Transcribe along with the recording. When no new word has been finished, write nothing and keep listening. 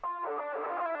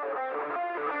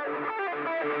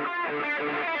Ready? All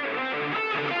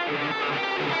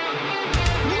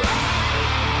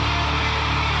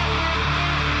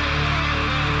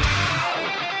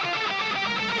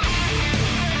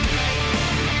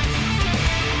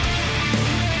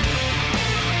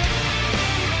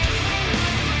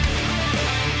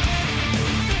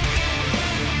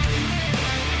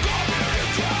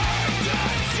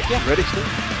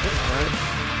right.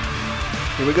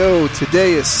 Here we go.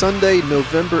 Today is Sunday,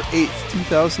 November 8th,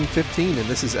 2015, and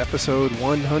this is episode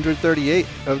 138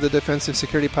 of the Defensive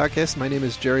Security Podcast. My name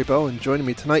is Jerry Bow, and joining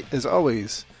me tonight, as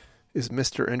always, is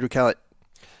Mr. Andrew Callett.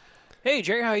 Hey,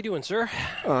 Jerry, how you doing, sir?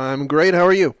 I'm great. How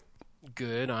are you?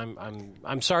 Good.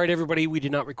 I'm sorry to everybody we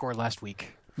did not record last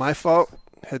week. My fault.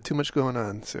 Had too much going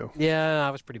on, so. Yeah,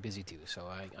 I was pretty busy too, so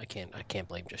I can't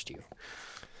blame just you.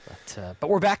 But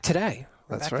we're back today.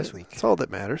 That's back right. This week. That's all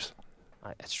that matters.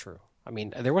 That's true. I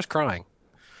mean, there was crying.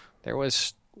 There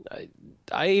was.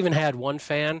 I even had one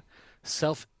fan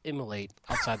self-immolate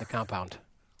outside the compound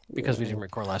because we didn't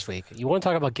record last week. You want to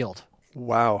talk about guilt?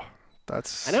 Wow,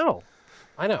 that's. I know.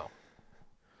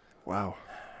 Wow.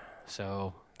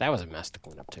 So that was a mess to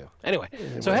clean up too. Anyway.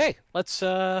 So hey, let's.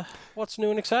 What's new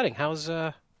and exciting? How's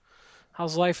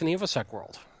life in the InfoSec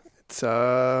world? It's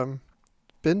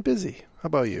been busy. How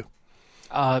about you?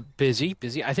 Busy.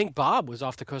 I think Bob was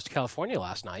off the coast of California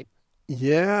last night.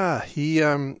 Yeah, he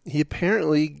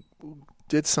apparently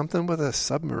did something with a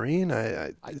submarine.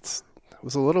 It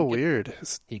was a little weird.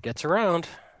 He gets around.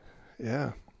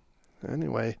 Yeah.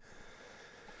 Anyway,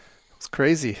 it's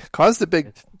crazy. Caused a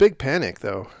big panic,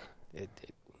 though.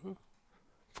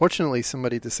 Fortunately,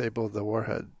 somebody disabled the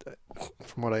warhead,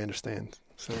 from what I understand.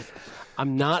 So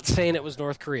I'm not saying it was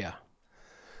North Korea.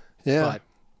 Yeah. But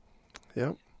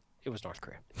yep. It was North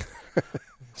Korea.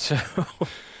 So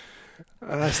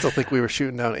I still think we were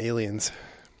shooting down aliens.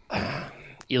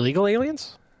 Illegal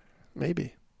aliens?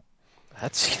 Maybe.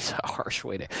 That seems a harsh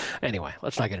way to... Anyway,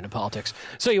 let's not get into politics.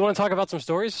 So you want to talk about some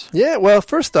stories? Yeah, well,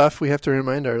 first off, we have to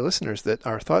remind our listeners that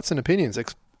our thoughts and opinions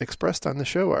expressed on the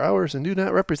show are ours and do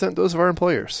not represent those of our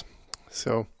employers.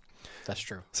 So... That's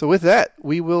true. So with that,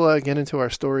 we will get into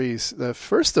our stories, the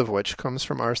first of which comes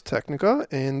from Ars Technica,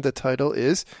 and the title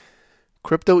is...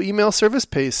 Crypto email service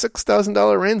pays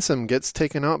 $6,000 ransom, gets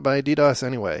taken out by DDoS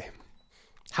anyway.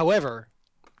 However,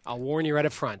 I'll warn you right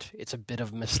up front, it's a bit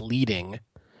of misleading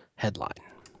headline.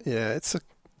 Yeah, it's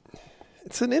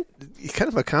kind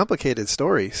of a complicated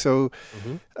story. So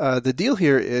the deal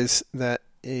here is that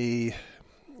a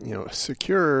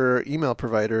secure email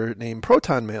provider named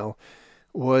ProtonMail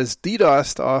was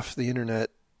DDoSed off the internet.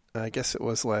 I guess it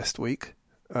was last week,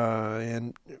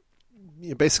 and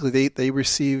basically, they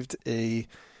received a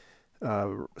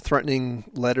threatening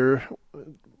letter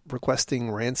requesting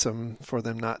ransom for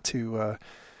them not to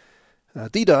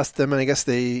DDoS them, and I guess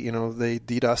they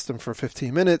DDoSed them for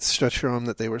 15 minutes to show them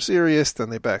that they were serious. Then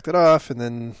they backed it off, and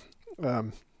then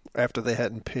after they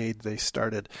hadn't paid, they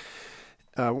started.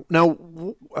 Now,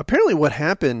 apparently, what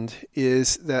happened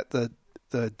is that the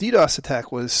DDoS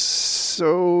attack was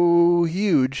so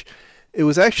huge. It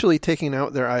was actually taking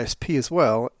out their ISP as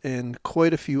well and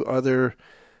quite a few other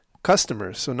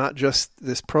customers. So not just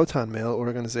this ProtonMail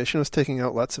organization, it was taking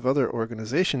out lots of other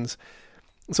organizations.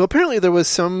 So apparently there was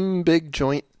some big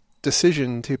joint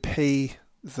decision to pay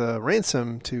the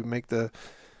ransom to make the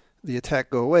attack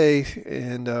go away,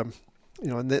 and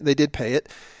and they did pay it.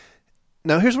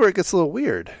 Now here's where it gets a little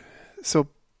weird. So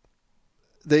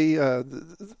they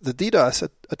the DDoS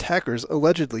attackers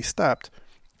allegedly stopped.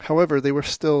 However, they were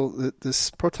still, this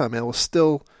ProtonMail was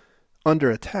still under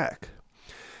attack,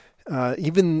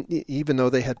 even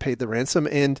though they had paid the ransom.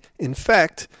 And in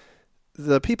fact,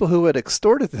 the people who had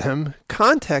extorted them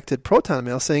contacted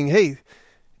ProtonMail saying, "Hey,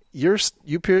 you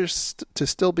appear to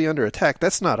still be under attack.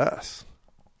 That's not us."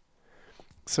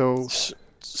 So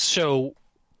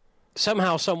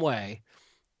somehow, some way,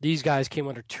 these guys came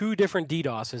under two different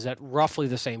DDoSes at roughly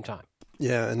the same time.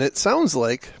 Yeah, and it sounds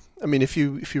like, I mean, if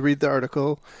you read the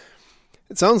article,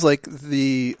 it sounds like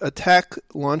the attack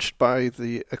launched by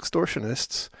the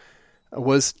extortionists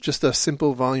was just a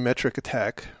simple volumetric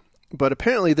attack, but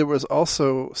apparently there was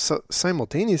also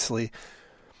simultaneously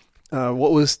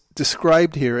what was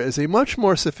described here as a much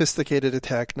more sophisticated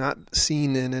attack not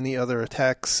seen in any other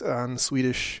attacks on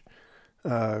Swedish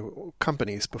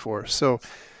companies before. So,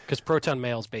 because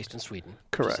ProtonMail is based in Sweden.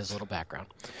 Correct. Just as a little background.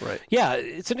 Right. Yeah,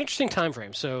 it's an interesting time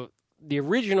frame. So the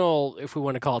original, if we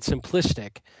want to call it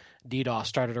simplistic, DDoS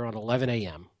started around 11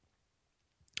 a.m.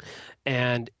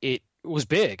 And it was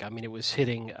big. I mean, it was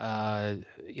hitting,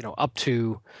 up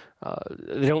to,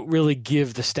 they don't really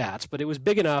give the stats, but it was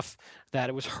big enough that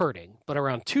it was hurting. But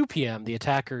around 2 p.m., the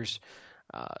attackers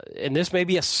And this may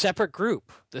be a separate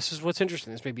group. This is what's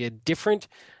interesting. This may be a different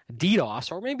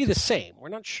DDoS, or maybe the same. We're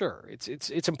not sure.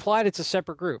 It's implied it's a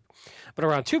separate group. But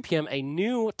around 2 p.m., a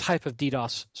new type of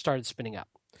DDoS started spinning up.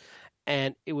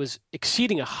 And it was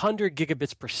exceeding 100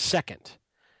 gigabits per second.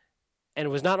 And it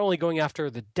was not only going after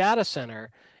the data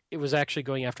center, it was actually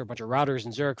going after a bunch of routers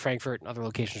in Zurich, Frankfurt, and other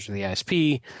locations for the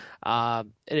ISP.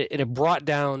 It brought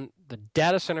down the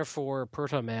data center for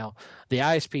Proton Mail. The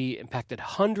ISP impacted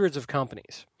hundreds of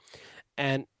companies.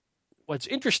 And what's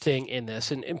interesting in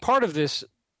this, and part of this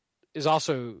is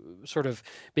also sort of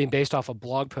being based off a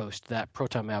blog post that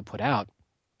Proton Mail put out.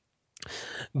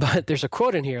 But there's a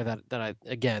quote in here that I,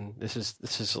 again, this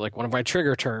is like one of my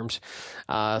trigger terms.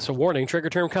 So warning, trigger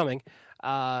term coming.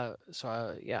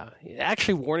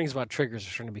 Actually warnings about triggers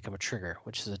are starting to become a trigger,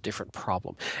 which is a different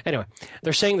problem. Anyway,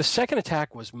 they're saying the second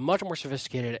attack was much more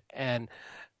sophisticated and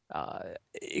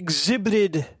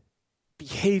exhibited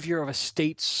behavior of a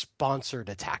state-sponsored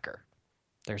attacker.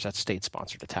 There's that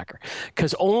state-sponsored attacker.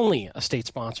 Because only a state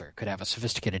sponsor could have a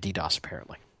sophisticated DDoS,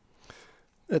 apparently.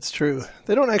 That's true.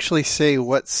 They don't actually say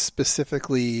what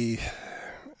specifically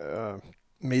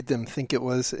made them think it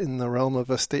was in the realm of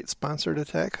a state-sponsored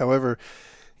attack. However,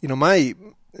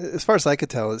 as far as I could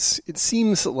tell, it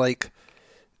seems like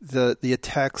the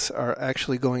attacks are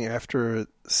actually going after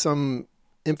some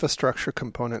infrastructure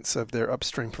components of their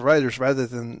upstream providers rather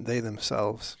than they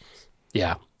themselves.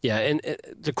 Yeah. And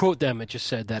to quote them, it just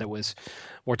said that it was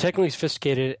more technically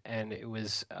sophisticated and it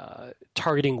was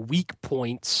targeting weak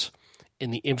points in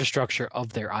the infrastructure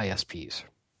of their ISPs.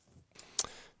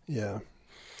 Yeah.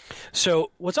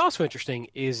 So what's also interesting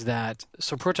is that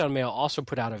Proton Mail also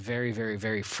put out a very, very,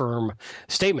 very firm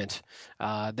statement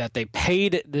that they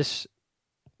paid this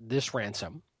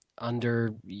ransom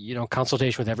under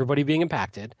consultation with everybody being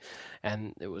impacted,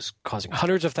 and it was causing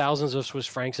hundreds of thousands of Swiss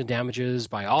francs in damages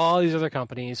by all these other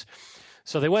companies.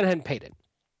 So they went ahead and paid it.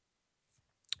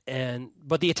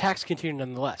 But the attacks continued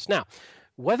nonetheless. Now,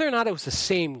 whether or not it was the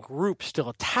same group still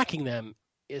attacking them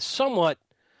is somewhat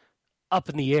up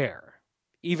in the air,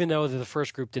 even though the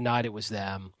first group denied it was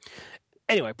them.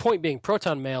 Anyway, point being,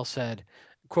 Proton Mail said,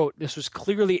 quote, "This was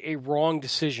clearly a wrong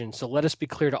decision, so let us be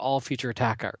clear to all future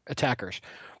attackers.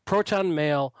 Proton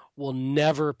Mail will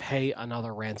never pay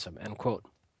another ransom," end quote.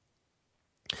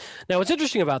 Now, what's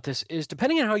interesting about this is,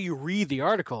 depending on how you read the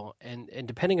article and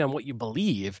depending on what you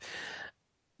believe,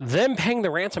 them paying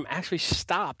the ransom actually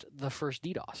stopped the first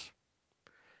DDoS.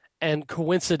 And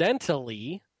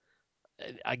coincidentally,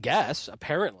 I guess,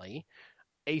 apparently,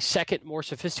 a second, more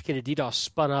sophisticated DDoS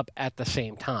spun up at the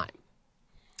same time.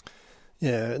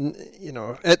 Yeah, and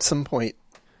at some point,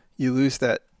 you lose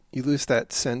that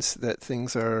sense that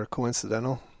things are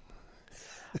coincidental.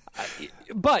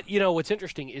 But what's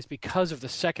interesting is, because of the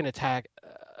second attack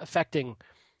affecting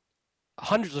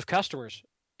hundreds of customers,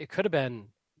 it could have been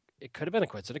a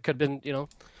coincidence. It could have been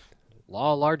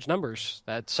law of large numbers,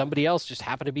 that somebody else just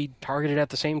happened to be targeted at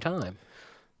the same time.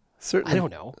 Certainly, I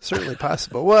don't know. Certainly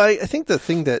possible. Well, I think the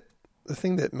thing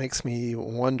that makes me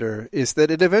wonder is that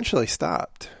it eventually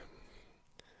stopped.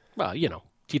 Well,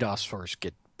 DDoS first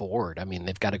get bored. I mean,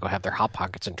 they've got to go have their Hot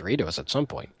Pockets and Doritos at some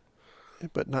point.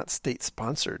 But not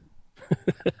state-sponsored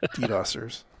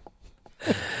DDoSers.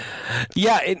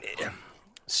 Yeah.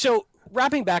 So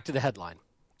wrapping back to the headline.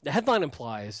 The headline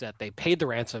implies that they paid the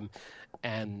ransom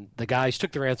and the guys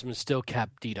took the ransom and still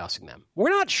kept DDoSing them. We're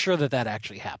not sure that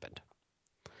actually happened.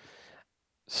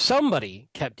 Somebody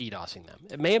kept DDoSing them.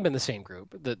 It may have been the same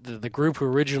group. The group who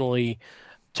originally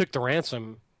took the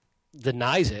ransom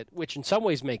denies it, which in some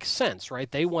ways makes sense,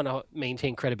 right? They want to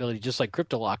maintain credibility, just like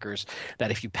crypto lockers,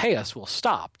 that if you pay us, we'll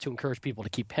stop, to encourage people to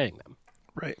keep paying them.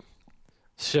 Right.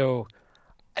 So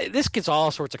this gets all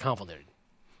sorts of convoluted.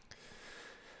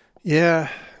 Yeah.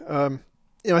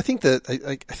 I think that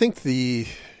I think the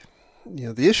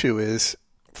issue is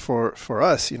for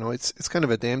us, it's kind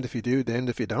of a damned if you do, damned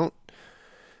if you don't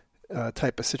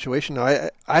type of situation. Now,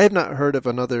 I have not heard of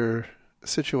another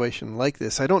situation like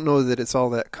this. I don't know that it's all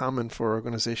that common for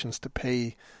organizations to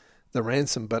pay the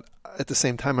ransom, but at the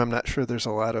same time, I'm not sure there's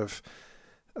a lot of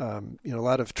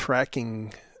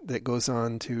tracking that goes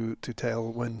on to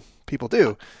tell when people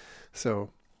do. So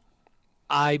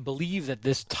I believe that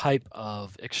this type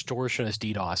of extortionist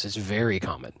DDoS is very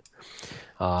common.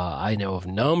 I know of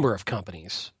a number of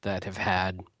companies that have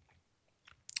had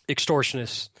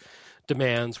extortionist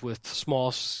demands with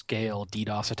small-scale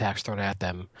DDoS attacks thrown at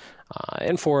them,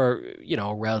 and for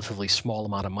a relatively small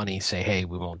amount of money, say, "Hey,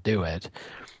 we won't do it.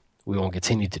 We won't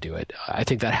continue to do it." I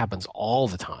think that happens all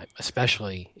the time,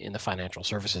 especially in the financial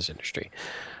services industry.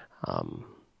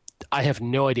 I have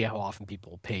no idea how often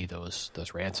people pay those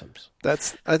ransoms.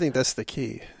 I think that's the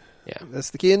key. Yeah, that's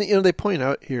the key. And they point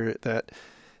out here that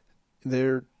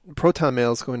Proton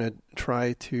Mail is going to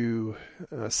try to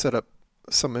set up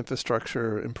some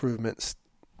infrastructure improvements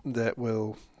that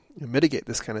will mitigate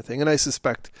this kind of thing. And I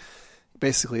suspect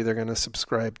basically they're going to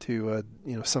subscribe to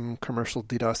some commercial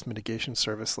DDoS mitigation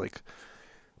service like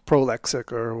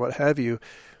Prolexic or what have you.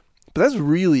 But that's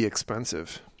really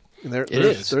expensive. And It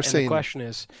is. They're and saying, the question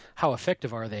is, how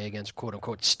effective are they against "quote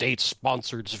unquote"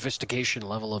 state-sponsored sophistication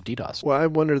level of DDoS? well, I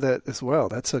wonder that as well.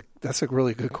 That's a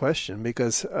really good question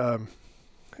because I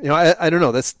don't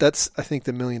know. That's I think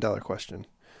the $1 million question.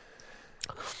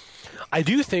 I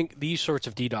do think these sorts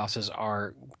of DDoSes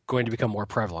are going to become more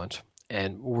prevalent,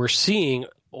 and we're seeing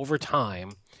over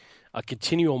time a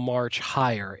continual march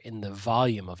higher in the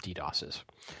volume of DDoSes.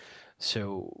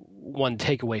 So one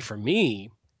takeaway for me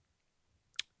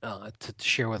to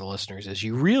share with the listeners is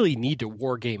you really need to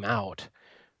war game out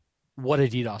what a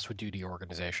DDoS would do to your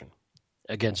organization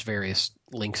against various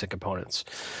links and components.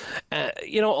 A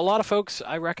lot of folks,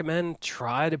 I recommend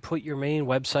try to put your main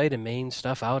website and main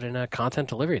stuff out in a content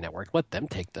delivery network. Let them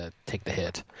take the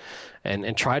hit,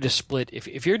 and try to split.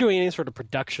 If you're doing any sort of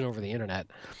production over the internet,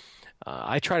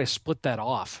 I try to split that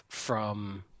off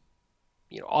from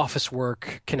office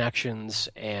work connections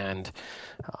and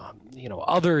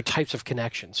other types of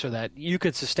connections, so that you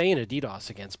could sustain a DDoS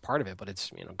against part of it, but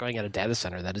it's going at a data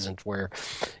center that isn't where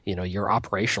your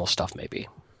operational stuff may be.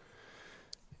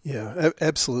 Yeah,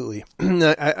 absolutely.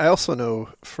 I also know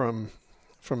from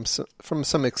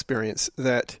some experience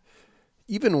that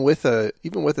even with a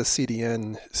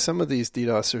CDN, some of these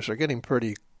DDoSers are getting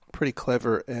pretty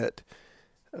clever at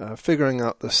figuring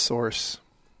out the source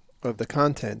of the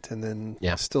content and then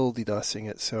still DDoSing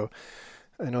it. So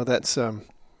I know that's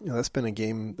that's been a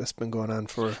game that's been going on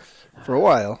for a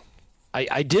while.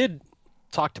 I did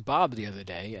talk to Bob the other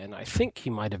day, and I think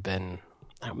he might have been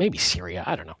maybe Syria,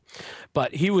 I don't know,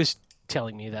 but he was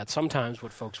telling me that sometimes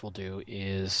what folks will do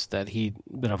is that he'd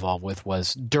been involved with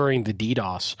was during the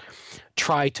DDoS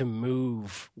try to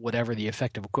move whatever the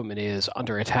effective equipment is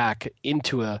under attack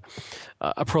into a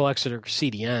Prolexic or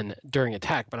CDN during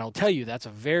attack. But I'll tell you, that's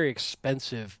a very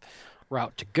expensive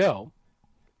route to go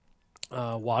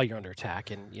while you're under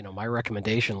attack. And my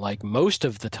recommendation, like most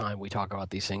of the time we talk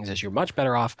about these things, is you're much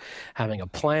better off having a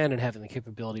plan and having the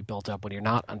capability built up when you're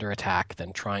not under attack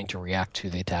than trying to react to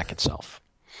the attack itself.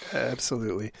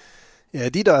 Absolutely. Yeah,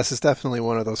 DDoS is definitely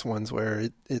one of those ones where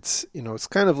it's it's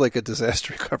kind of like a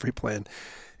disaster recovery plan.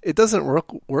 It doesn't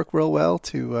work real well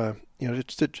to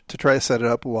try to set it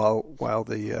up while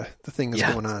the thing is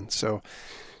going on. So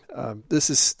this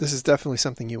is definitely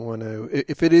something you want to,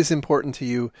 if it is important to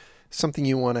you, something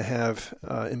you want to have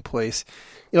in place.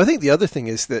 I think the other thing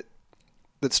is that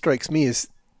strikes me is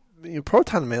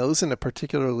Proton Mail isn't a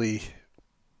particularly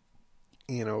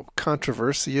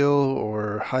controversial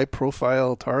or high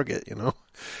profile target,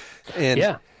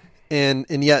 and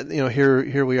yet,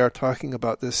 here we are talking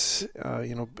about this,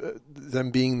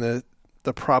 them being the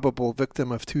probable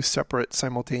victim of two separate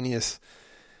simultaneous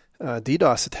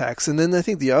DDoS attacks. And then I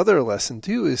think the other lesson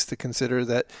too is to consider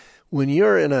that when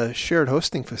you're in a shared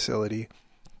hosting facility,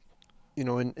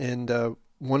 and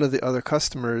one of the other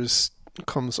customers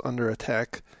comes under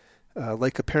attack,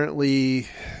 like apparently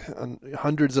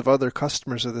hundreds of other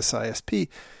customers of this ISP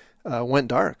went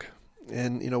dark.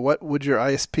 And what would your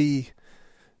ISP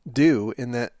do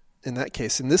in that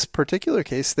case? In this particular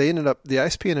case, the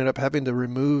ISP ended up having to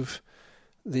remove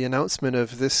the announcement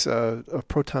of this of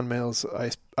Proton Mail's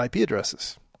IP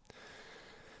addresses.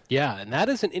 Yeah, and that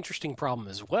is an interesting problem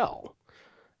as well.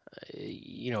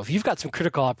 If you've got some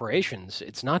critical operations,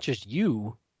 it's not just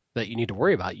you that you need to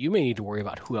worry about. You may need to worry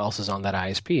about who else is on that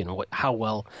ISP and how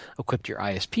well equipped your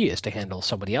ISP is to handle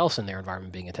somebody else in their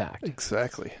environment being attacked.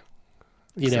 Exactly.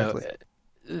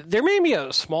 There may be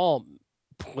a small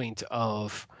point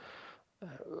of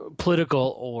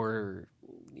political or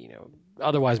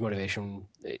otherwise motivation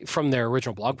from their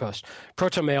original blog post.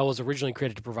 Proton Mail was originally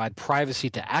created to provide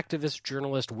privacy to activists,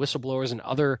 journalists, whistleblowers, and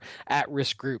other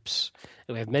at-risk groups.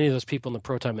 And we have many of those people in the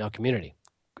Proton Mail community.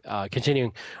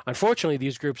 Continuing, unfortunately,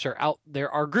 these groups are out. There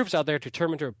are groups out there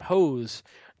determined to oppose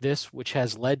this, which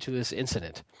has led to this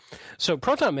incident. So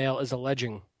Proton Mail is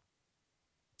alleging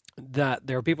that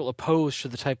there are people opposed to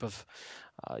the type of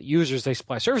users they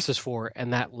supply services for,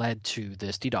 and that led to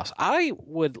this DDoS. I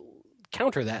would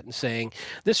counter that in saying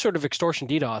this sort of extortion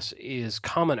DDoS is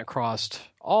common across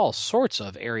all sorts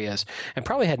of areas and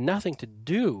probably had nothing to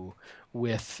do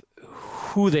with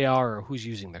who they are or who's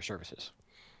using their services.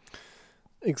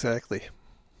 Exactly.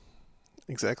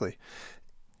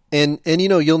 And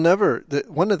you'll never.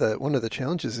 One of the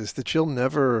challenges is that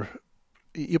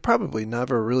you probably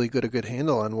never really get a good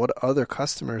handle on what other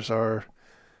customers are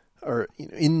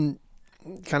in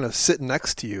kind of sitting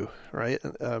next to you, right?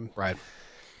 Right.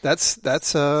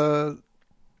 That's a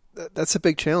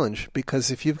big challenge,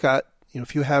 because if you've got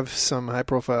if you have some high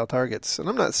profile targets, and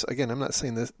I'm not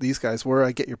saying that these guys were.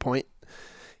 I get your point,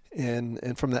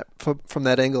 and from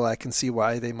that angle, I can see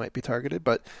why they might be targeted,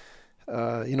 but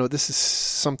this is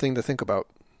something to think about.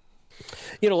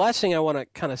 Last thing I want to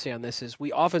kind of say on this is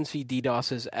we often see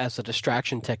DDoS as a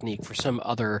distraction technique for some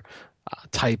other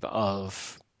type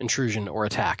of intrusion or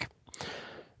attack.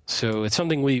 So it's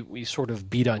something we sort of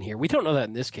beat on here. We don't know that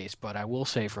in this case, but I will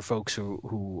say for folks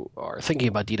who are thinking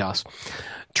about DDoS,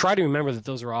 try to remember that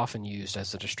those are often used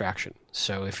as a distraction.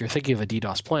 So if you're thinking of a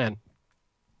DDoS plan,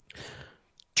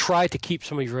 try to keep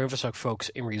some of your InfoSec folks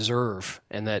in reserve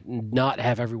and that not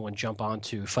have everyone jump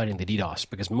onto fighting the DDoS,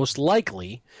 because most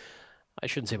likely, I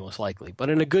shouldn't say most likely, but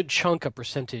in a good chunk of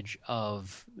percentage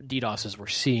of DDoSes, we're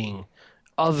seeing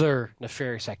other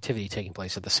nefarious activity taking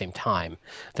place at the same time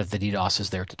that the DDoS is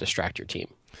there to distract your team.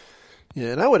 Yeah,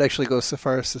 and I would actually go so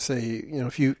far as to say,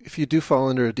 if you do fall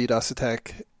under a DDoS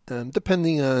attack,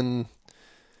 depending on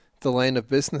the line of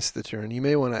business that you're in, you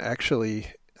may want to actually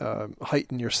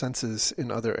heighten your senses in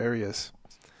other areas.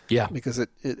 Yeah, because it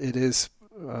is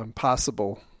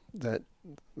possible that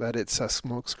it's a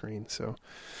smokescreen. So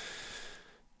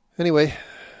anyway,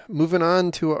 moving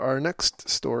on to our next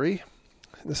story.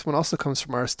 This one also comes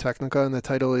from Ars Technica, and the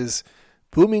title is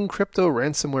 "Booming Crypto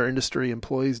Ransomware Industry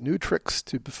Employs New Tricks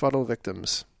to Befuddle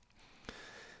Victims."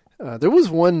 There was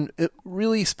one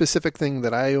really specific thing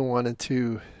that I wanted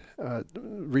to,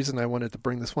 reason I wanted to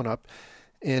bring this one up,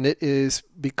 and it is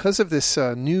because of this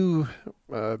new,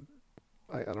 I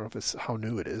don't know if it's how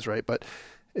new it is, right? But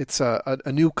it's a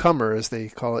newcomer, as they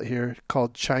call it here,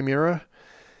 called Chimera,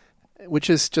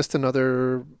 which is just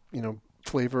another,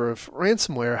 flavor of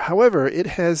ransomware. However, it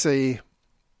has a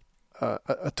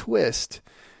twist,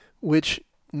 which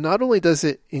not only does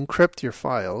it encrypt your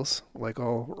files, like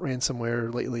all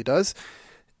ransomware lately does,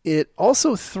 it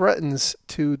also threatens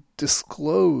to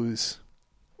disclose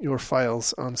your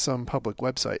files on some public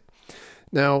website.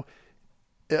 Now,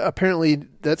 apparently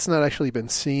that's not actually been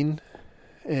seen,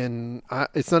 and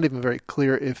it's not even very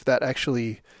clear if that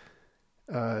actually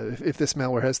if this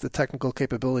malware has the technical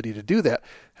capability to do that.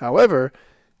 However,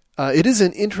 it is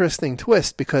an interesting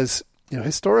twist because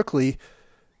historically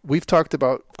we've talked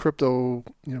about crypto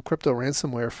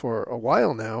ransomware for a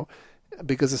while now,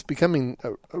 because it's becoming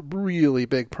a really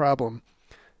big problem,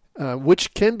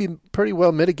 which can be pretty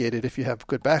well mitigated if you have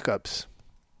good backups.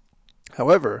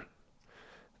 However,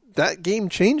 that game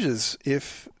changes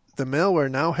if the malware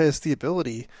now has the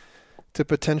ability to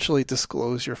potentially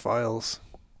disclose your files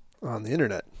on the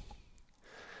internet.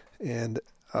 And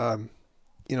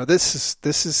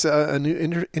this is a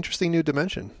new interesting new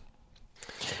dimension.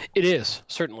 It is,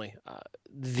 certainly.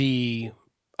 The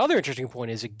other interesting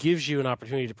point is it gives you an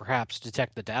opportunity to perhaps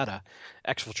detect the data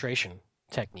exfiltration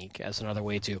technique as another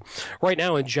way to. Right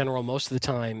now, in general, most of the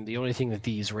time, the only thing that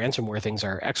these ransomware things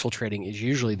are exfiltrating is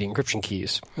usually the encryption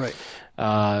keys. Right.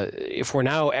 If we're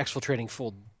now exfiltrating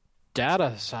full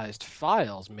data-sized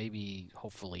files, maybe,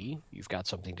 hopefully, you've got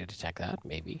something to detect that,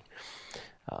 maybe.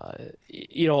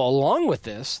 Along with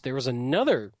this, there was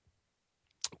another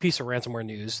piece of ransomware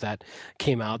news that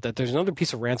came out, that there's another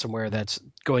piece of ransomware that's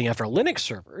going after Linux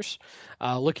servers,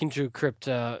 looking to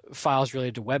encrypt files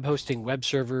related to web hosting, web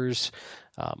servers,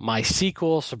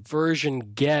 MySQL,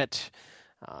 Subversion, Get,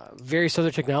 various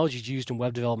other technologies used in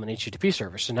web development HTTP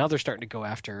servers. So now they're starting to go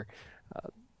after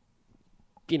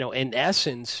in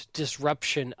essence,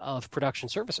 disruption of production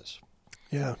services.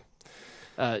 Yeah.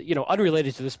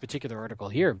 Unrelated to this particular article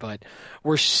here, but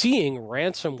we're seeing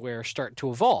ransomware start to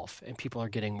evolve, and people are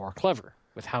getting more clever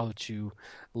with how to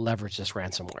leverage this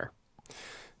ransomware.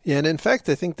 Yeah, and in fact,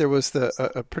 I think there was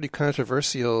a pretty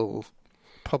controversial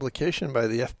publication by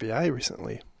the FBI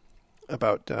recently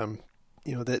about,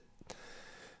 that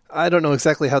I don't know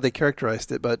exactly how they characterized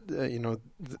it, but,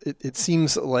 it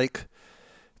seems like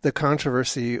the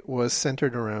controversy was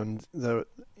centered around the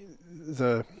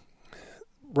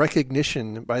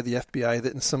recognition by the FBI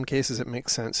that in some cases it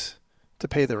makes sense to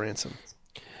pay the ransom.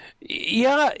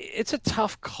 Yeah, it's a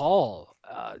tough call.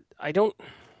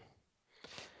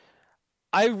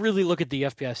 I really look at the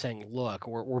FBI saying, look,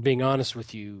 we're being honest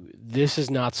with you. This is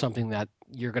not something that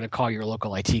you're going to call your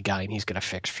local IT guy and he's going to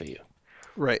fix for you.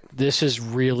 Right. This is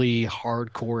really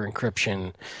hardcore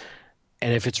encryption.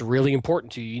 And if it's really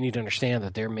important to you, you need to understand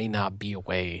that there may not be a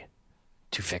way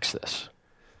to fix this.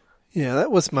 Yeah,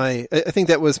 that was I think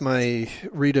that was my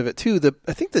read of it too.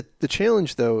 I think that the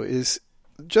challenge though is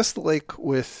just like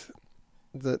with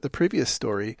the previous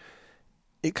story,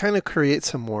 it kind of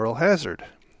creates a moral hazard,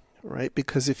 right?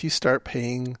 Because if you start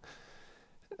paying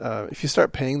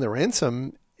the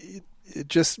ransom, it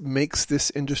just makes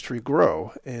this industry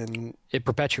grow, and it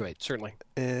perpetuates, certainly.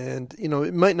 And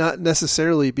it might not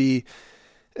necessarily be,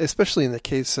 especially in the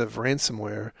case of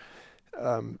ransomware,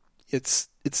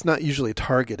 it's not usually a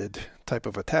targeted type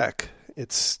of attack.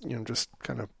 It's just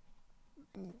kind of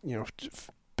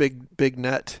big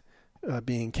net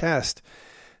being cast,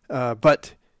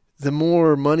 but the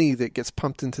more money that gets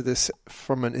pumped into this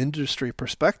from an industry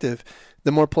perspective,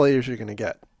 the more players you're going to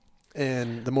get,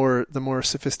 and the more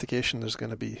sophistication there's going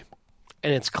to be.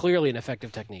 And it's clearly an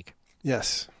effective technique.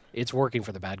 Yes. It's working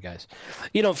for the bad guys.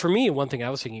 For me, one thing I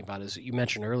was thinking about is you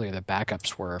mentioned earlier that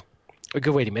backups were a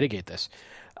good way to mitigate this.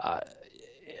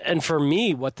 And for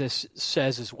me, what this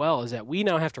says as well is that we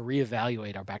now have to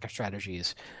reevaluate our backup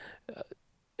strategies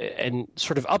and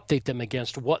sort of update them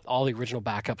against what all the original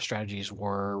backup strategies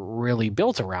were really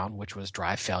built around, which was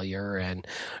drive failure and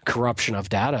corruption of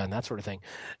data and that sort of thing,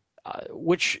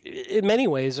 which in many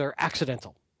ways are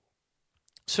accidental.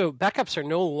 So backups are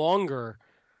no longer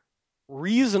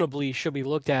reasonably should be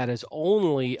looked at as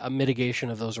only a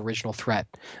mitigation of those original threat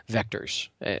vectors.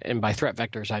 And by threat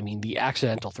vectors, I mean the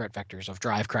accidental threat vectors of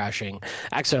drive crashing,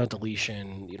 accidental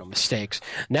deletion, mistakes.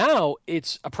 Now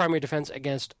it's a primary defense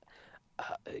against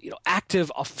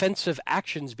active offensive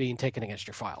actions being taken against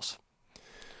your files.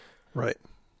 Right.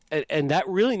 And that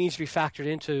really needs to be factored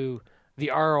into the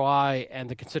ROI and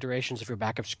the considerations of your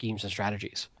backup schemes and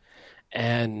strategies.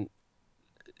 And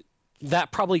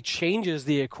that probably changes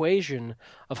the equation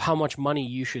of how much money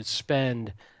you should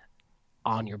spend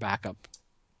on your backup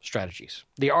strategies.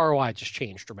 The ROI just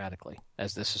changed dramatically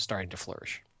as this is starting to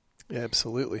flourish. Yeah,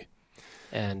 absolutely.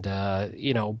 And,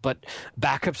 but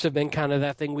backups have been kind of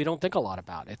that thing we don't think a lot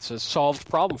about. It's a solved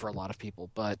problem for a lot of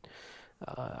people, but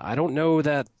I don't know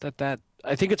that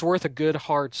I think it's worth a good,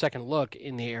 hard second look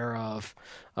in the era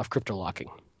of crypto locking.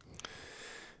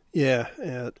 Yeah,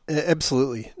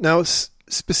 absolutely. Now,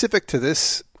 specific to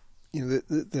this,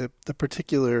 the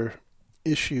particular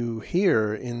issue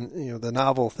here in the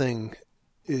novel thing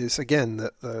is again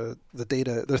the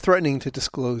data. They're threatening to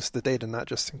disclose the data, not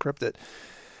just encrypt it.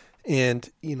 And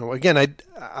again,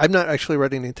 I'm not actually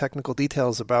writing any technical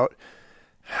details about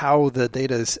how the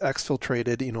data is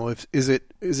exfiltrated. Is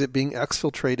it being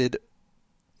exfiltrated?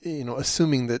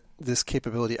 Assuming that this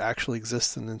capability actually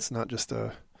exists and it's not just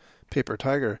a paper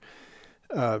tiger.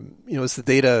 Is the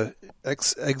data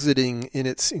exiting in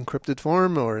its encrypted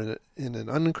form or in an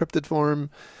unencrypted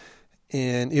form?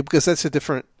 And because that's a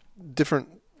different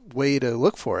way to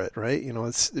look for it, right?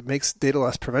 It makes data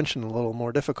loss prevention a little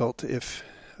more difficult if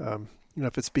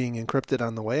it's being encrypted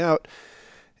on the way out.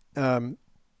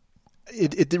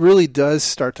 It really does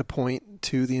start to point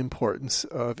to the importance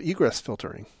of egress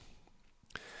filtering.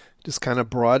 Just kind of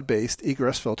broad-based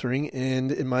egress filtering,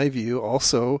 and in my view,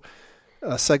 also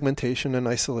segmentation and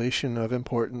isolation of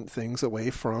important things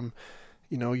away from,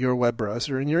 your web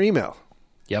browser and your email.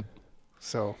 Yep.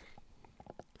 So,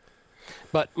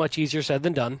 but much easier said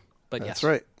than done. But that's yes,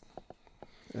 right.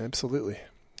 Absolutely.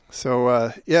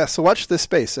 So, so watch this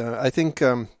space. I think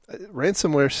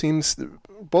ransomware seems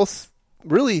both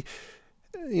really,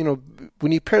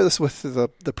 when you pair this with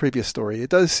the previous story,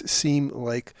 it does seem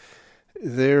like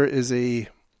there is a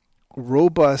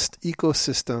robust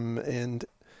ecosystem and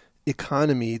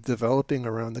economy developing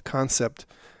around the concept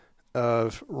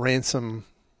of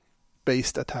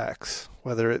ransom-based attacks,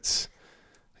 whether it's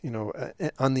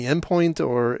on the endpoint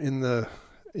or in the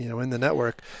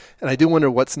network. And I do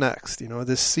wonder what's next.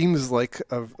 This seems like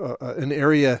an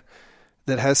area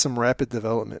that has some rapid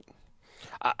development.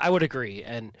 I would agree.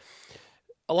 And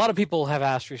a lot of people have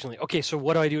asked recently, okay, so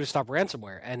what do I do to stop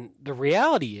ransomware? And the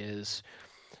reality is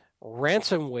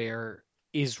ransomware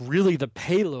is really the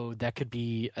payload that could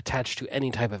be attached to any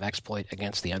type of exploit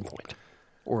against the endpoint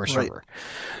or a server. Right.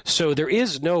 So there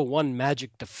is no one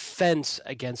magic defense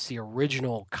against the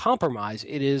original compromise.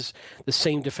 It is the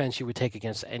same defense you would take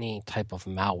against any type of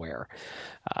malware.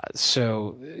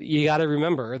 So you got to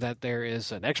remember that there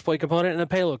is an exploit component and a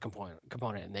payload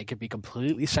component, and they could be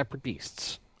completely separate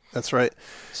beasts. That's right.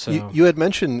 So you had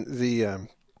mentioned the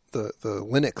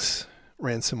Linux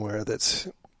ransomware that's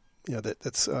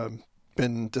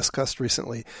been discussed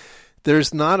recently.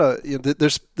 There's not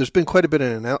there's been quite a bit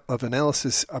of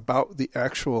analysis about the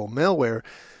actual malware.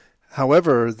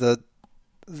 However,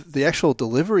 the actual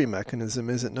delivery mechanism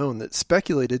isn't known. That's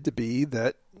speculated to be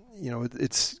that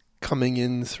it's coming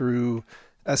in through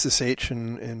SSH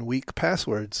and weak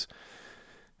passwords.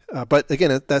 But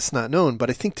again, that's not known. But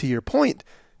I think to your point,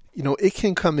 it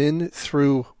can come in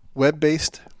through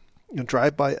web-based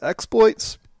drive-by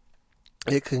exploits.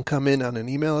 It can come in on an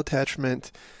email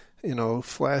attachment,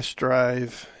 flash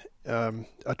drive,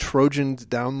 a Trojan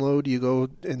download. You go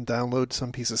and download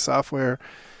some piece of software.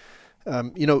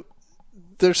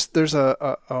 There's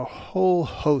a whole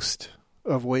host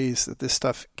of ways that this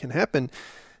stuff can happen.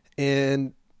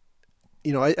 And,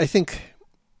 I think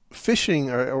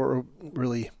phishing or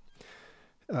really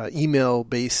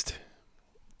email-based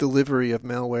delivery of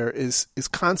malware is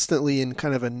constantly in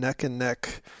kind of a neck and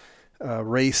neck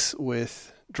race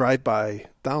with drive-by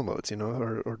downloads,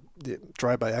 or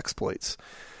drive-by exploits.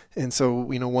 And so,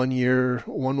 1 year,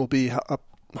 one will be up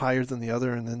higher than the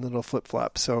other, and then it'll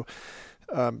flip-flop. So,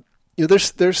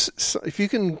 there's if you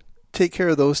can take care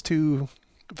of those two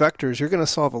vectors, you're going to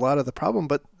solve a lot of the problem.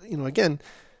 But, again,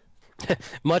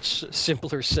 much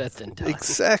simpler said than done.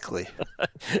 Exactly.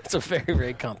 It's a very,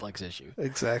 very complex issue.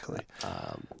 Exactly.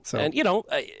 And,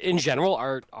 in general,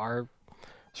 our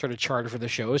sort of charter for the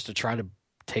show is to try to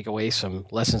take away some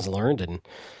lessons learned and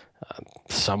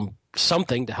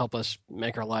something to help us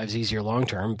make our lives easier long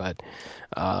term. But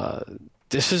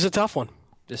this is a tough one.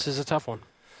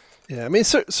 Yeah, I mean,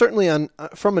 certainly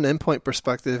from an endpoint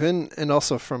perspective and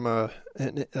also from a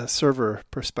server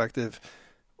perspective,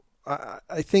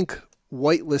 I think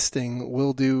whitelisting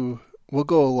will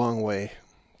go a long way.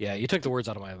 Yeah, you took the words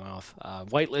out of my mouth.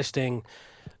 Whitelisting,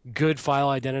 good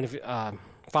file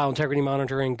integrity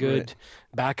monitoring, good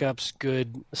backups,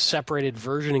 good separated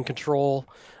versioning control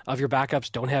of your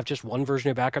backups. Don't have just one version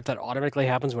of backup that automatically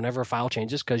happens whenever a file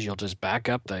changes because you'll just back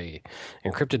up the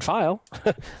encrypted file.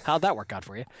 How'd that work out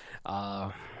for you?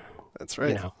 That's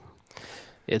right.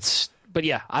 But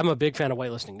yeah, I'm a big fan of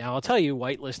whitelisting. Now, I'll tell you,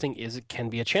 whitelisting can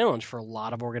be a challenge for a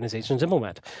lot of organizations to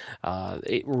implement.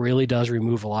 It really does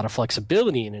remove a lot of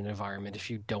flexibility in an environment if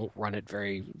you don't run it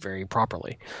very, very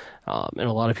properly. And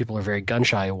a lot of people are very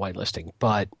gun-shy of whitelisting,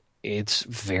 but it's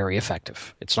very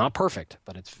effective. It's not perfect,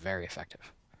 but it's very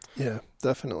effective. Yeah,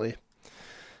 definitely.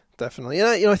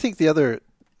 And I think the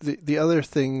other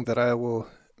thing that I will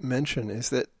mention is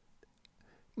that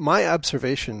my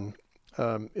observation,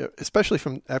 especially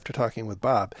from after talking with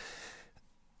Bob,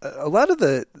 a lot of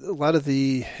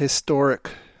the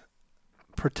historic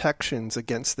protections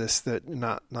against this, that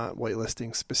not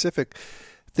whitelisting specific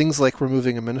things like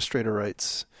removing administrator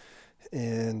rights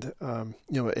and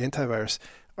antivirus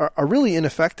are really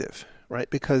ineffective, right?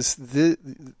 Because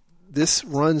this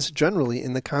runs generally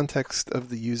in the context of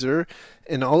the user,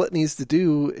 and all it needs to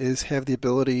do is have the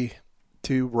ability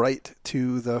to write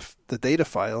to the data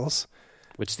files,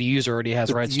 which the user already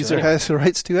has rights to. The user has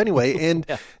rights to anyway, and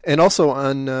yeah. And also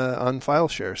on file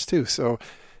shares too. So,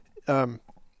 it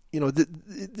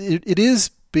is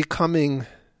becoming,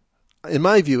 in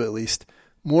my view at least,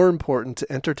 more important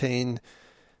to entertain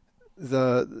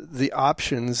the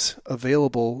options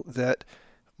available that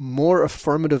more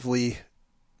affirmatively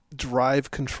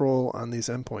drive control on these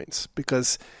endpoints,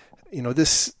 because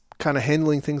this kind of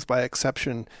handling things by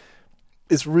exception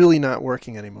is really not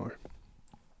working anymore.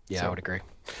 Yeah, I would agree.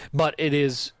 But it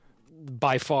is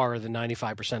by far the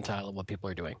 95th percentile of what people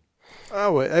are doing.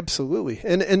 Oh, absolutely.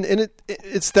 And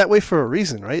it's that way for a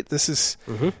reason, right? This is,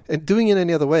 and doing it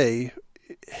any other way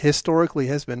historically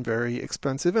has been very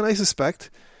expensive. And I suspect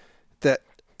that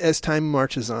as time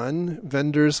marches on,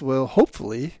 vendors will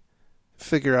hopefully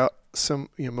figure out some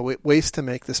ways to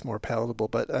make this more palatable.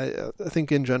 But I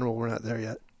think in general, we're not there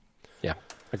yet. Yeah,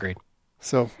 agreed.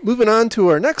 So moving on to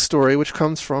our next story, which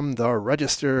comes from the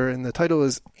Register, and the title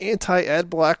is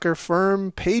Anti-Ad Blocker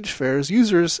Firm Pagefare's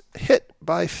Users Hit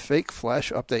by Fake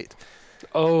Flash Update.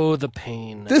 Oh, the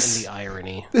pain and the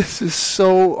irony. This is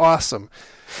so awesome.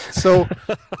 So,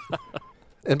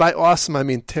 and by awesome, I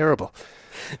mean terrible.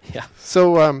 Yeah.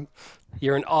 So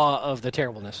you're in awe of the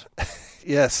terribleness.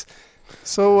 Yes.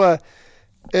 So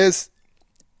as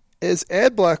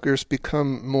ad blockers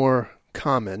become more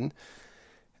common,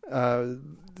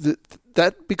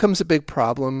 that becomes a big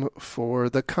problem for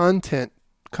the content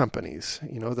companies,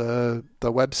 the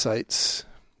websites,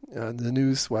 the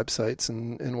news websites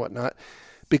and whatnot,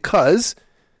 because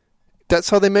that's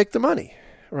how they make the money,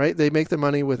 right? They make the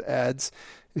money with ads.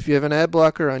 If you have an ad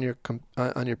blocker on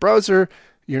your browser,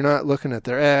 you're not looking at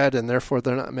their ad, and therefore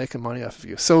they're not making money off of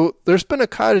you. So there's been a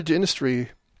cottage industry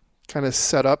kind of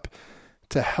set up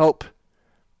to help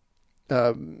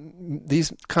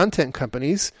these content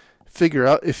companies figure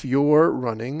out if you're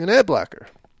running an ad blocker.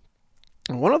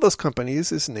 And one of those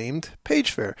companies is named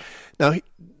Pagefare. Now,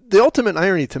 the ultimate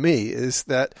irony to me is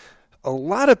that a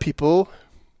lot of people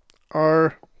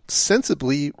are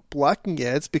sensibly blocking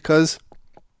ads because,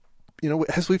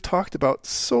 as we've talked about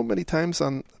so many times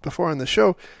before on the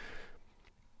show,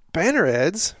 banner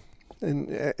ads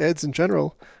and ads in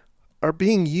general are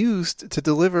being used to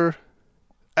deliver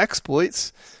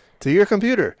exploits to your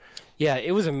computer. Yeah,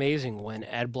 it was amazing when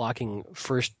ad blocking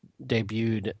first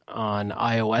debuted on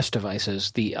iOS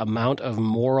devices, the amount of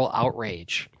moral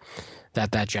outrage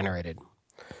that generated.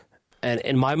 And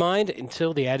in my mind,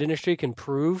 until the ad industry can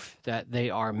prove that they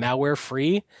are malware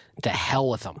free, to hell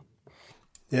with them.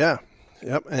 Yeah.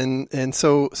 Yep. And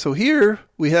so here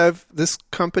we have this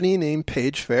company named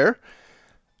PageFair,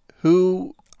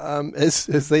 who, as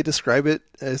they describe it,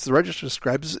 as the register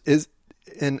describes, is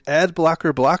an ad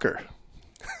blocker.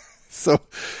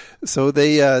 So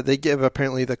they give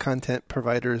apparently the content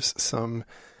providers some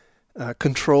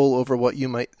control over what you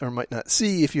might or might not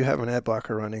see if you have an ad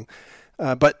blocker running.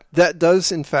 But that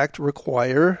does in fact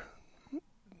require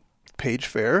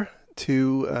PageFair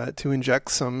to inject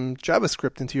some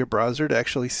JavaScript into your browser to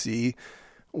actually see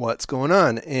what's going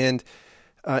on. And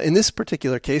in this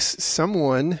particular case,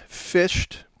 someone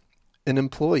phished an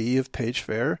employee of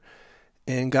PageFair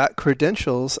and got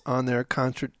credentials on their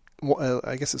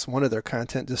I guess it's one of their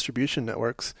content distribution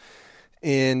networks,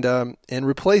 and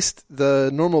replaced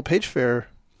the normal PageFair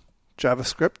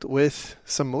JavaScript with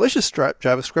some malicious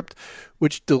JavaScript,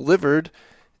 which delivered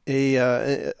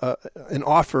an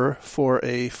offer for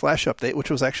a Flash update,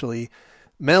 which was actually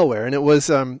malware, and it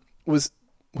wasn't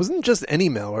just any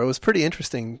malware. It was pretty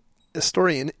interesting, a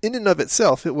story in and of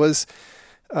itself. It was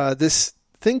this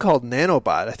thing called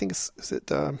Nanobot. I think it's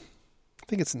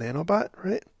Nanobot,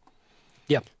 right?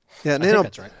 Yeah. Yeah, I think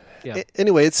that's right. Yeah.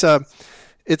 Anyway, it's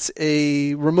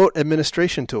a remote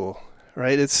administration tool,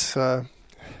 right? It's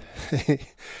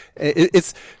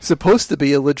it's supposed to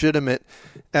be a legitimate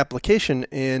application,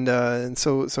 and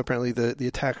so apparently the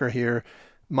attacker here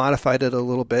modified it a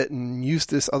little bit and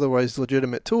used this otherwise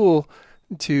legitimate tool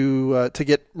to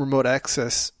get remote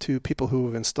access to people who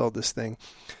have installed this thing,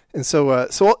 and so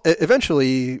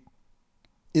eventually,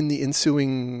 in the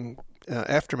ensuing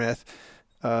aftermath,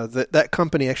 that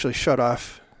company actually shut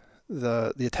off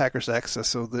the attacker's access,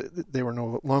 so that they were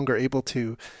no longer able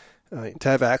to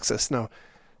have access. Now,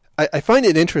 I find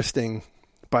it interesting,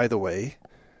 by the way,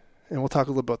 and we'll talk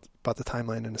a little bit about the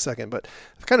timeline in a second, but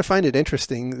I kind of find it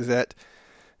interesting that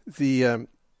there's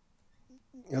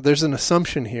an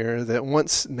assumption here that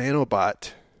once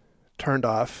Nanobot turned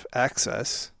off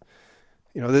access,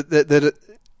 that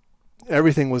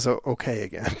everything was okay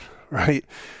again, right?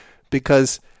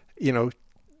 Because,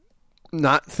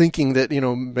 not thinking that,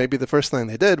 maybe the first thing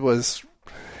they did was,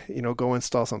 go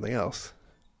install something else.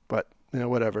 But,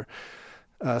 whatever.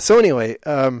 So anyway.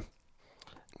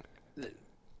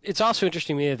 It's also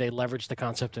interesting to me that they leveraged the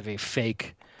concept of a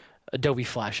fake Adobe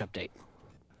Flash update.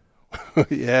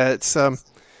 Yeah, it's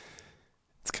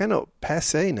kind of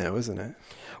passé now, isn't it?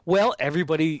 Well,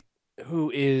 everybody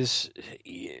who is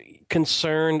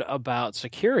concerned about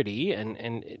security,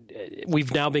 and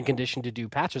we've now been conditioned to do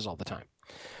patches all the time.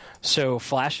 So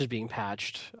Flash is being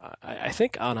patched, I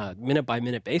think, on a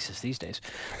minute-by-minute basis these days.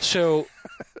 So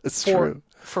it's true.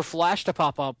 For Flash to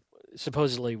pop up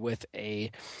supposedly with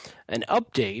an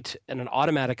update and an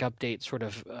automatic update sort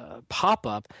of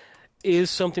pop-up is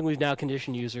something we've now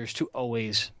conditioned users to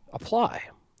always apply.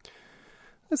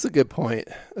 That's a good point.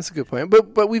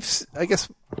 But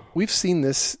we've seen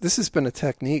this. This has been a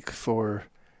technique for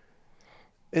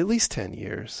at least 10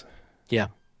 years. Yeah.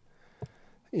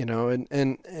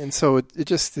 And so it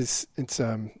just is.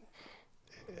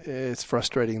 It's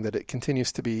frustrating that it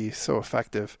continues to be so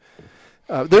effective.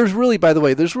 There's really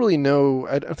no.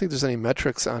 I don't think there's any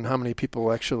metrics on how many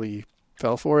people actually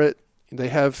fell for it.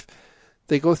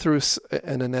 They go through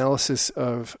an analysis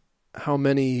of how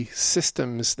many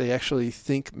systems they actually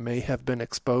think may have been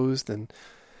exposed, and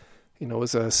it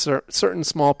was a certain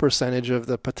small percentage of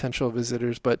the potential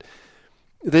visitors, but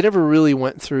they never really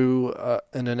went through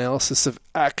an analysis of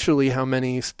actually how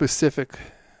many specific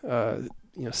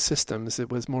systems. It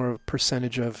was more of a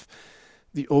percentage of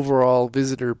the overall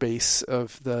visitor base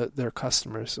of their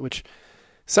customers, which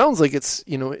sounds like it's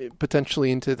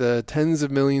potentially into the tens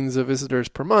of millions of visitors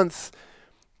per month,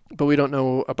 but we don't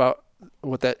know about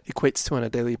what that equates to on a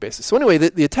daily basis. So anyway,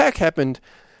 the attack happened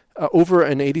over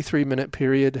an 83-minute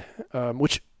period,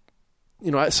 which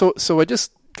so I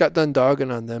just got done dogging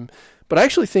on them. But I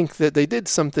actually think that they did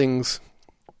some things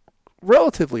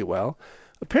relatively well.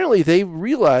 Apparently, they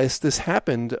realized this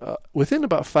happened within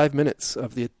about 5 minutes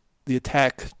of the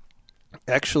attack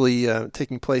actually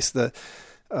taking place. The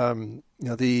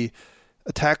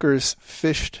attackers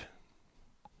phished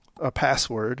a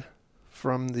password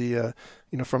from the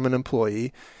from an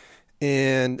employee.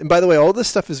 And by the way, all this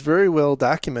stuff is very well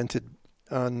documented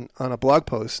on a blog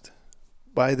post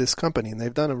by this company, and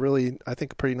they've done a really, I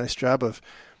think, a pretty nice job of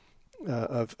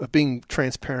being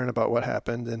transparent about what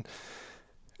happened. And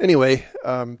anyway,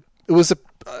 it was a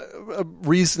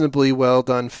reasonably well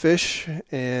done phish,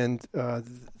 and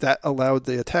that allowed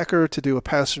the attacker to do a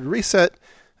password reset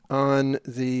on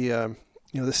the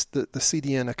the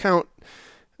CDN account.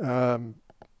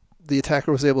 The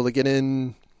attacker was able to get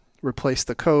in, replace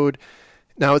the code.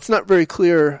 Now, it's not very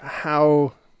clear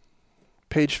how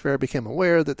PageFair became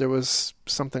aware that there was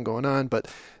something going on, but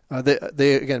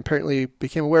they again apparently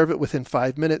became aware of it within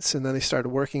 5 minutes, and then they started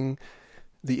working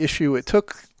the issue. It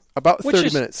took about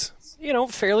 30 minutes.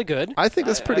 Fairly good. I think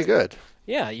that's pretty good.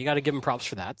 Yeah, you got to give them props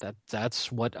for that.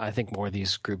 That's what I think more of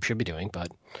these groups should be doing. But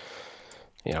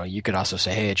you could also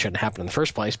say, hey, it shouldn't happen in the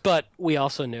first place. But we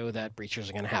also know that breaches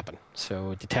are going to happen,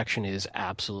 so detection is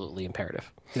absolutely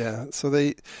imperative. Yeah. So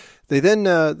they then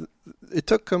it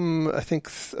took them, I think,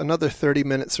 another 30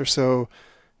 minutes or so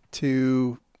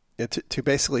to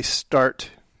basically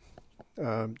start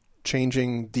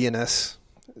changing DNS.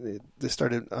 They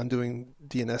started undoing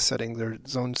DNS settings, their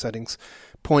zone settings,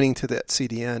 pointing to that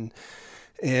CDN,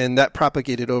 and that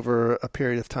propagated over a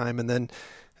period of time. And then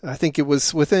I think it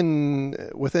was within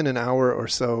an hour or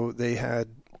so they had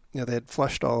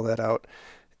flushed all that out,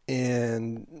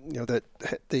 and that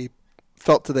they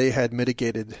felt that they had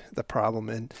mitigated the problem.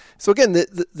 And so again,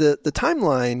 the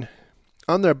timeline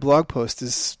on their blog post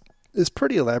is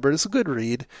pretty elaborate. It's a good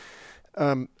read.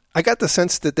 I got the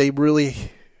sense that they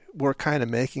really were kind of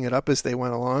making it up as they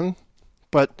went along,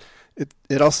 but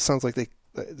it also sounds like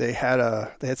they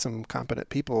had some competent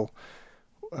people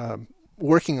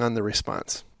working on the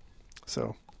response.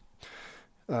 So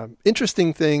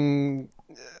interesting thing.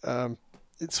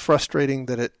 It's frustrating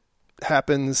that it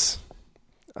happens.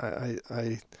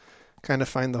 I kind of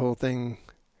find the whole thing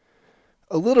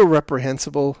a little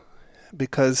reprehensible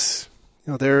because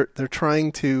they're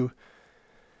trying to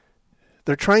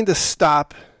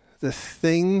stop the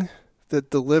thing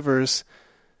that delivers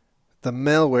the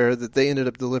malware that they ended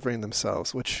up delivering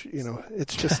themselves, which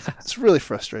it's really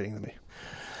frustrating to me.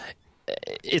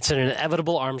 It's an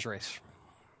inevitable arms race.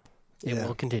 It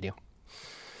will continue.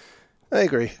 I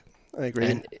agree.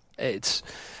 And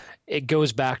it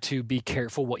goes back to be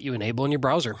careful what you enable in your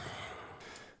browser.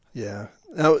 Yeah.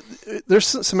 Now, there's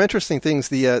some interesting things.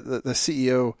 The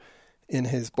CEO in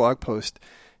his blog post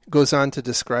goes on to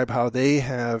describe how they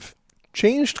have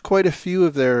changed quite a few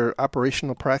of their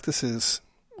operational practices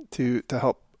to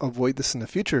help avoid this in the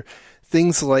future.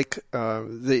 Things like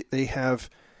they have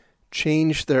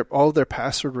changed all their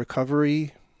password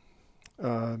recovery,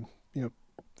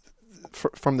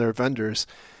 from their vendors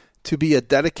to be a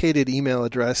dedicated email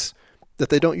address that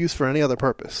they don't use for any other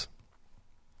purpose.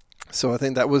 So I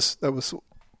think that was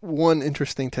one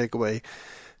interesting takeaway.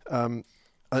 I'm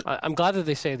glad that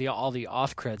they say all the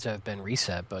auth creds have been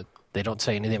reset, but they don't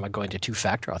say anything about going to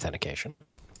two-factor authentication.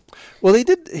 Well, they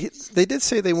did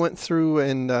say they went through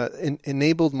and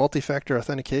enabled multi-factor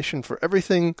authentication for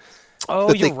everything.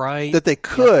 Oh, you're right. That they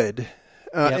could.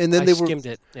 Yep. And then I skimmed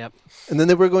it. Yep. And then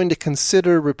they were going to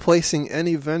consider replacing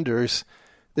any vendors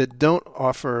that don't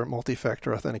offer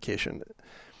multi-factor authentication.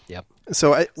 Yep.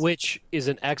 So which is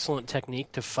an excellent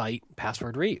technique to fight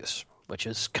password reuse, which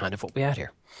is kind of what we had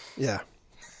here. Yeah,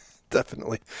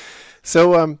 definitely.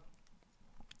 So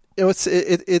it's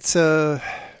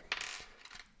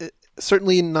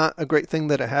certainly not a great thing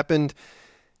that it happened.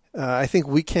 I think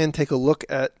we can take a look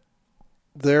at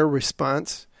their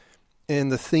response and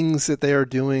the things that they are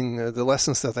doing, the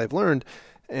lessons that they've learned,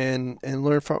 and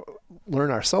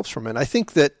learn ourselves from it. I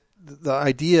think that the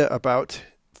idea about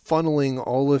funneling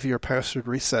all of your password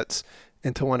resets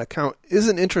into one account is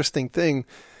an interesting thing.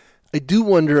 I do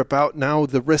wonder about now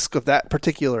the risk of that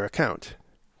particular account.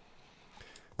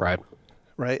 Right.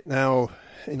 Right now,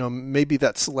 maybe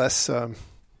that's less.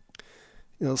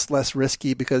 It's less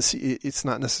risky because it's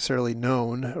not necessarily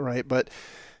known, right? But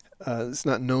it's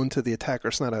not known to the attacker.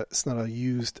 It's not a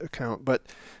used account. But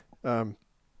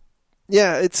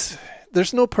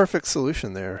there's no perfect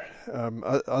solution there,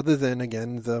 other than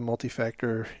again the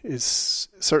multi-factor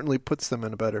certainly puts them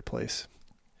in a better place.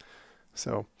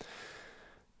 So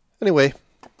anyway,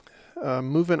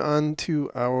 moving on to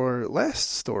our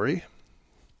last story.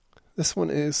 This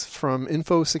one is from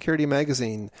Info Security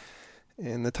Magazine.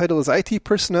 And the title is IT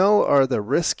Personnel Are the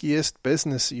Riskiest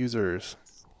Business Users.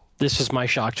 This is my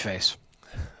shocked face.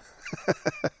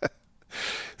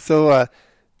 So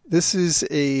this is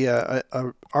a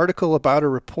article about a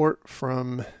report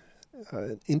from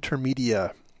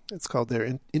Intermedia. It's called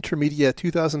their Intermedia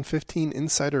 2015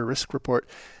 Insider Risk Report.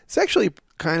 It's actually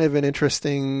kind of an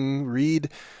interesting read.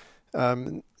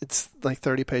 It's like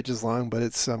 30 pages long, but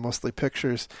it's mostly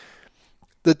pictures.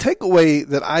 The takeaway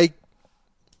that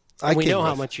we know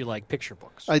how much you like picture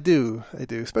books. I do,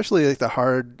 especially like the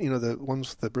hard, the ones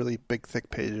with the really big,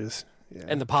 thick pages. Yeah.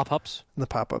 And the pop-ups. And the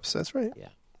pop-ups, that's right. Yeah,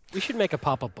 we should make a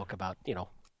pop-up book about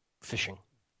fishing.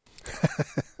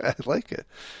 I like it.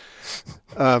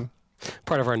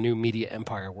 Part of our new media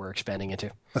empire we're expanding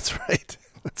into. That's right.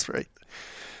 That's right.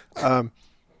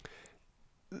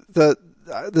 The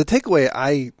takeaway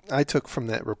I took from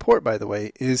that report, by the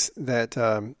way, is that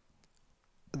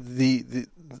the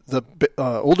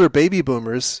older baby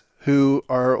boomers who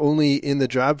are only in the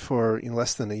job for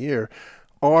less than a year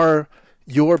are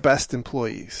your best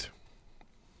employees.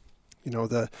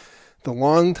 The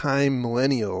long-time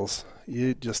millennials,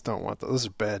 you just don't want those. Those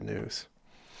are bad news.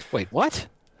 Wait, what?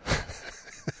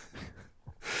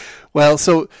 Well,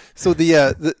 so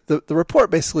the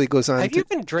report basically goes on. Have you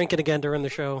been drinking again during the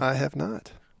show? I have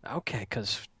not. Okay,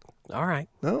 all right.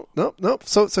 No.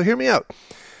 So hear me out.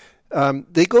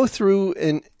 They go through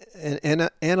and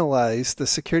analyze the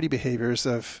security behaviors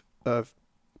of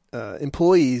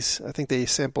employees. I think they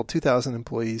sampled 2,000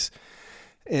 employees,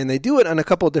 and they do it on a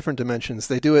couple of different dimensions.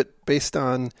 They do it based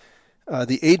on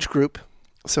the age group.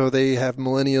 So they have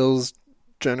millennials,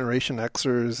 Generation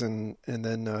Xers, and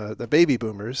then the baby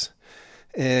boomers.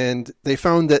 And they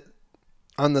found that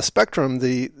on the spectrum,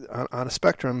 the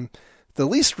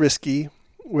least risky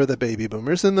were the baby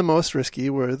boomers, and the most risky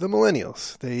were the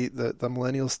millennials. The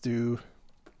millennials do,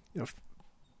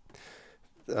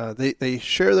 they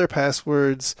share their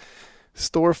passwords,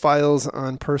 store files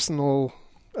on personal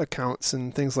accounts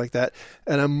and things like that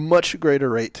at a much greater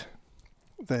rate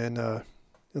than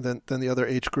the other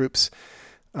age groups.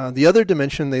 The other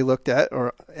dimension they looked at,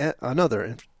 or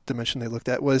another dimension they looked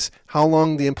at, was how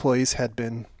long the employees had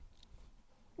been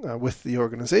with the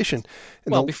organization.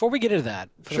 And before we get into that,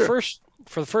 Sure.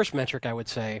 For the first metric, I would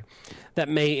say that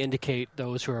may indicate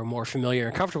those who are more familiar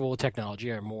and comfortable with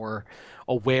technology are more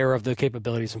aware of the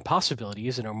capabilities and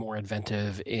possibilities and are more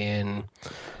inventive in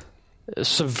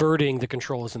subverting the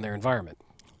controls in their environment.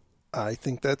 I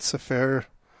think that's a fair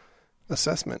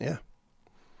assessment, yeah.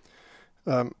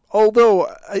 Although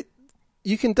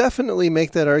you can definitely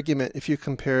make that argument if you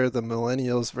compare the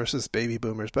millennials versus baby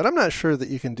boomers, but I'm not sure that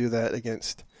you can do that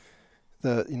against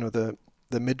the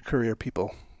mid-career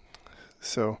people.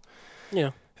 So,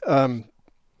 yeah.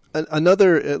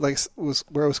 Another was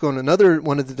where I was going. Another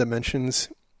one of the dimensions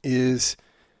is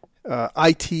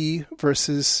IT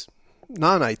versus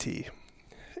non-IT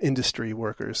industry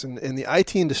workers, and the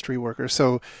IT industry workers.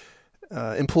 So,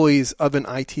 employees of an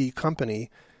IT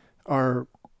company are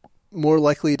more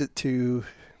likely to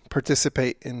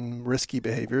participate in risky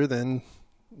behavior than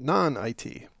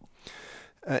non-IT.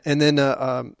 And then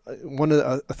a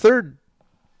third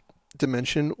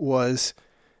dimension was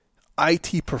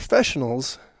IT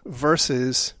professionals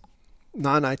versus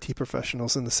non-IT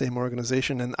professionals in the same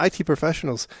organization. And IT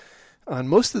professionals on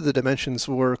most of the dimensions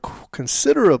were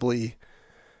considerably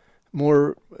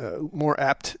more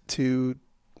apt to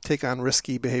take on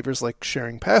risky behaviors like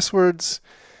sharing passwords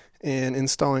and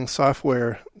installing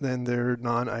software than their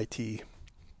non-IT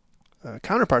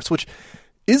counterparts, which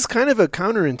is kind of a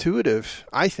counterintuitive,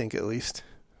 I think at least,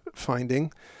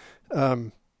 finding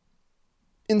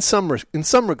in some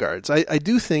regards. I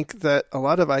do think that a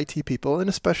lot of IT people, and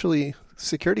especially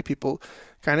security people,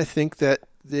 kind of think that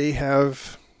they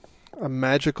have a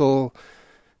magical,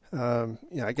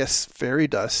 I guess, fairy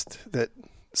dust that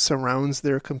surrounds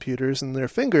their computers and their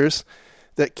fingers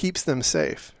that keeps them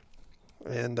safe.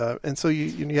 And so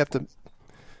you have to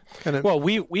kind of... Well,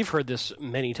 we've heard this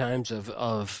many times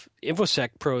of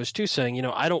InfoSec pros too, saying,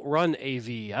 I don't run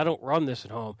AV, I don't run this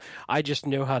at home, I just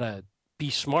know how to be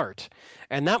smart.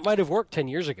 And that might have worked 10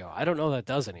 years ago. I don't know that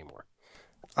does anymore.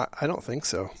 I don't think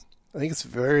so. I think it's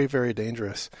very, very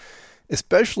dangerous,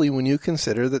 especially when you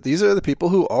consider that these are the people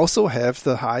who also have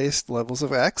the highest levels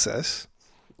of access.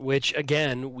 Which,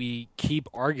 again, we keep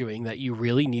arguing that you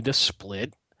really need to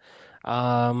split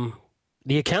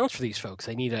the accounts for these folks.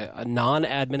 They need a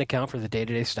non-admin account for the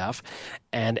day-to-day stuff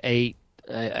and an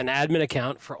admin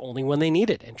account for only when they need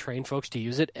it, and train folks to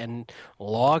use it and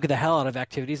log the hell out of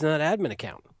activities in that admin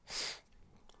account.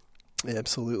 Yeah,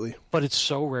 absolutely. But it's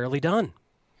so rarely done.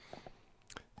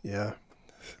 Yeah.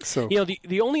 So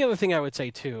the only other thing I would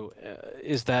say too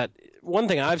is that one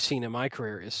thing I've seen in my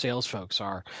career is sales folks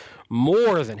are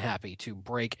more than happy to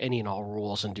break any and all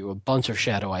rules and do a bunch of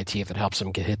shadow IT if it helps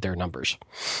them hit their numbers.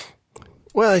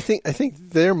 Well, I think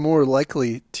they're more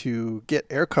likely to get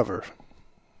air cover.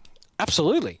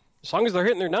 Absolutely. As long as they're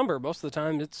hitting their number, most of the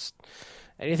time it's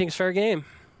anything's fair game.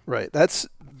 Right. That's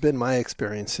been my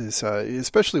experiences,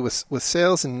 especially with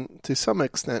sales and to some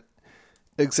extent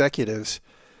executives,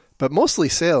 but mostly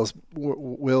sales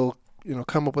will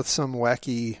come up with some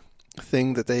wacky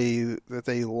thing that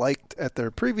they liked at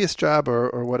their previous job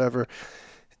or whatever.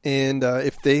 And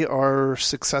if they are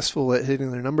successful at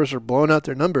hitting their numbers or blowing out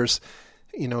their numbers,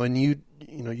 and you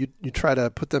try to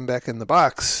put them back in the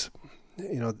box,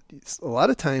 a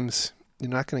lot of times you're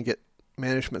not going to get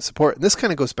management support. And this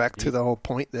kind of goes back to the whole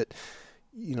point that,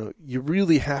 you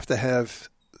really have to have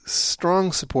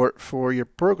strong support for your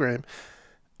program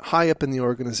high up in the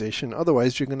organization.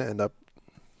 Otherwise, you're going to end up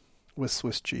with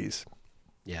Swiss cheese.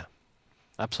 Yeah,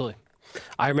 absolutely.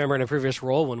 I remember in a previous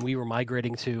role when we were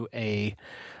migrating to an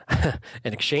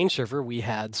Exchange server, we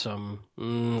had some,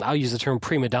 I'll use the term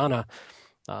prima donna,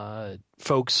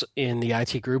 folks in the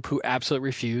IT group who absolutely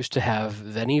refused to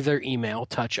have any of their email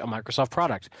touch a Microsoft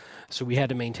product. So we had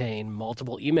to maintain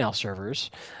multiple email servers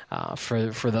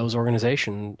for those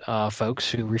organization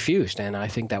folks who refused. And I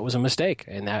think that was a mistake.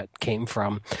 And that came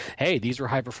from, hey, these were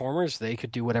high performers. They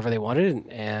could do whatever they wanted.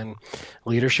 And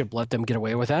leadership let them get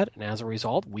away with that. And as a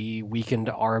result, we weakened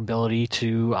our ability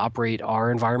to operate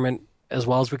our environment as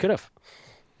well as we could have.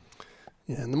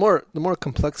 Yeah, and the more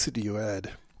complexity you add,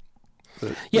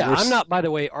 I'm not, by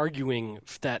the way, arguing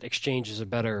that Exchange is a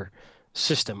better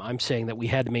system. I'm saying that we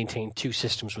had to maintain two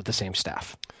systems with the same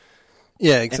staff.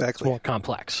 Yeah, exactly. It's more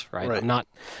complex, right? I'm not,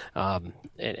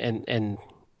 and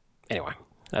anyway,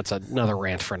 that's another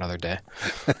rant for another day.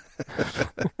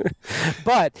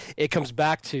 But it comes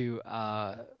back to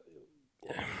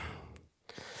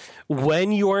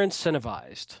when you are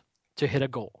incentivized to hit a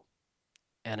goal,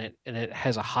 and it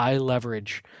has a high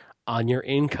leverage on your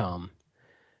income,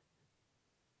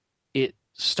 it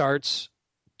starts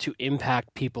to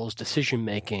impact people's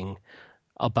decision-making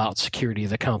about security of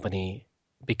the company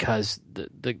because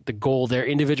the goal, their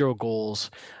individual goals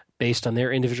based on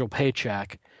their individual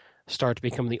paycheck start to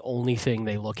become the only thing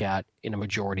they look at in a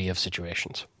majority of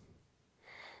situations.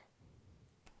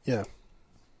 Yeah.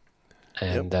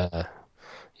 And,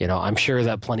 I'm sure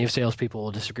that plenty of salespeople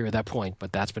will disagree with that point,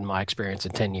 but that's been my experience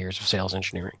in 10 years of sales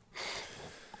engineering.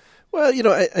 Well,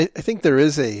 I think there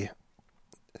is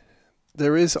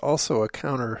also a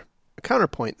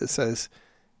counterpoint that says,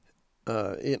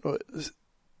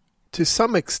 to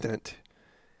some extent,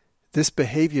 this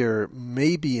behavior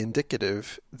may be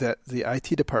indicative that the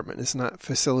IT department is not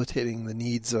facilitating the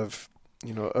needs of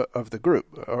the group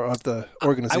or of the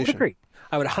organization. I would agree.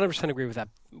 I would 100% agree with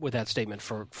that statement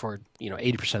for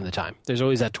 80% of the time. There's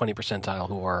always that 20 percentile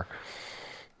who are,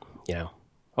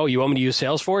 oh, you want me to use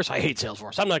Salesforce? I hate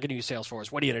Salesforce. I'm not going to use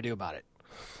Salesforce. What are you going to do about it?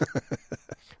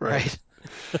 Right.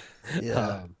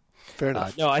 Yeah. Fair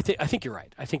enough. No, I think you're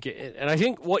right. I think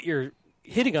what you're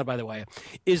hitting on, by the way,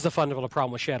 is the fundamental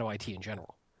problem with shadow IT in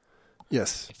general.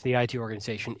 Yes. If the IT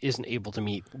organization isn't able to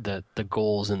meet the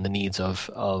goals and the needs of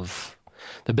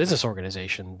the business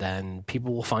organization, then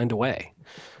people will find a way.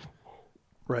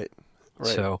 Right.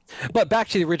 So, but back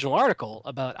to the original article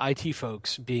about IT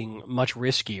folks being much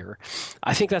riskier,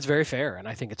 I think that's very fair, and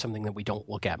I think it's something that we don't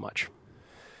look at much.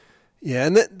 Yeah,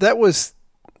 and that was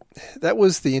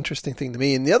the interesting thing to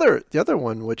me. And the other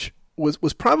one, which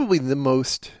was probably the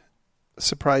most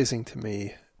surprising to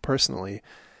me personally,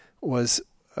 was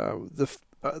the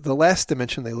last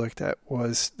dimension they looked at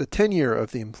was the tenure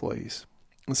of the employees.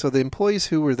 And so the employees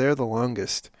who were there the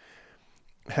longest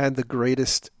had the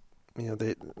greatest,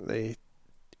 they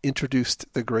introduced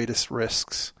the greatest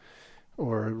risks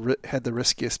or had the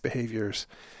riskiest behaviors,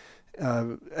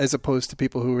 as opposed to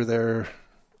people who were there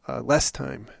less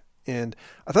time. And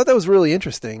I thought that was really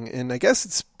interesting. And I guess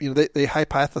it's, they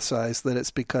hypothesize that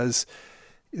it's because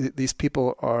these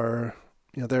people are,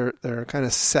 they're kind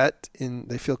of set in,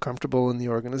 they feel comfortable in the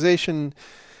organization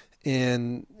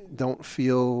and don't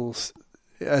feel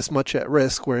as much at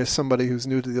risk, whereas somebody who's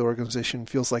new to the organization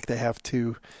feels like they have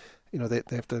to, they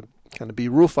have to kind of be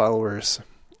rule followers.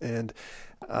 And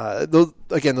those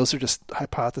are just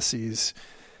hypotheses.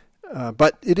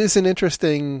 But it is an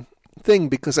interesting thing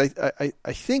because I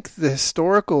think the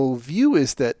historical view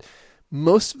is that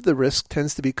most of the risk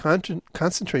tends to be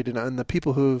concentrated on the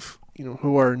people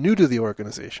who are new to the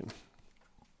organization,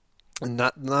 and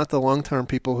not the long-term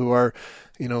people who are,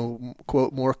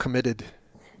 quote, more committed.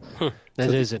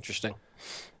 That is interesting.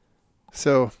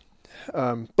 So,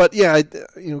 but yeah,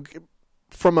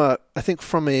 from a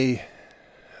takeaway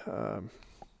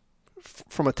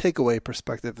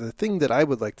perspective, the thing that I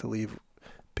would like to leave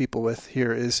people with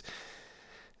here is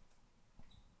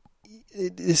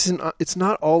it's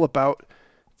not all about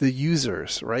the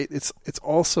users, right? It's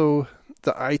also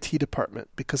the IT department,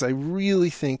 because I really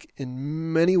think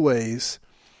in many ways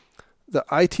the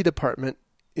IT department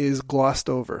is glossed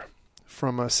over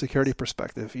from a security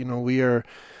perspective.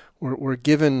 We're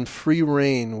given free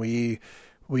rein.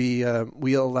 We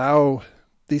allow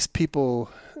these people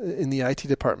in the IT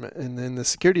department and in the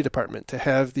security department to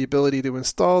have the ability to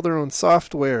install their own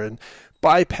software and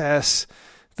bypass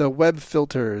the web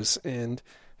filters and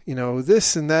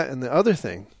this and that and the other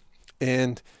thing.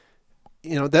 And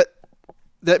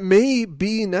that may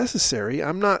be necessary.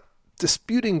 I'm not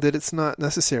disputing that it's not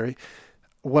necessary.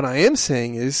 What I am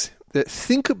saying is that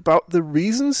think about the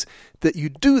reasons that you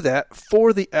do that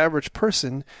for the average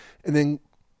person, and then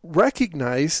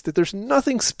recognize that there's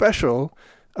nothing special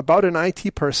about an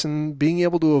IT person being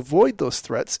able to avoid those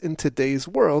threats in today's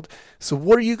world. So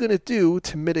what are you going to do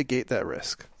to mitigate that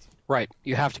risk? Right.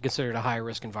 You have to consider it a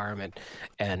high-risk environment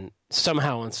and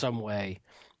somehow in some way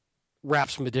wrap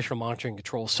some additional monitoring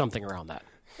controls, something around that.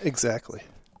 Exactly.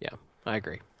 Yeah, I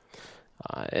agree.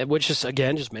 Which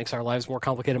just makes our lives more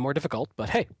complicated and more difficult. But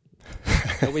hey,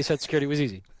 nobody said security was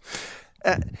easy.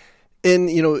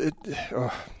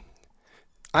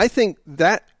 I think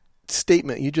that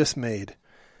statement you just made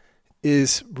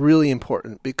is really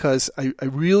important, because I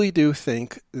really do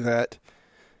think that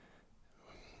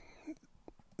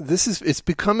it's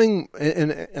becoming,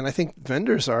 and I think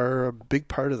vendors are a big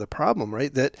part of the problem,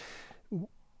 right? That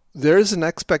there's an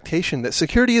expectation that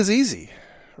security is easy,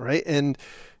 right? And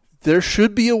there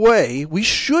should be a way, we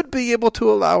should be able to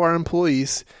allow our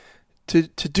employees to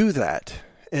do that.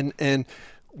 And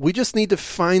we just need to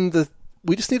find the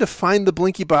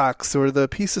blinky box or the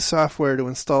piece of software to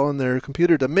install on their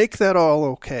computer to make that all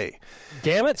okay.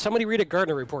 Damn it, somebody read a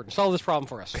Gartner report and solve this problem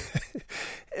for us.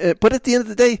 But at the end of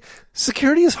the day,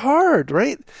 security is hard,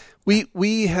 right?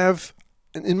 We have,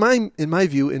 in my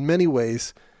view, in many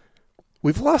ways,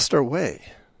 we've lost our way.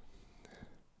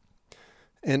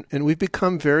 And we've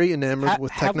become very enamored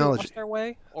with technology. Have we lost our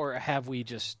way, or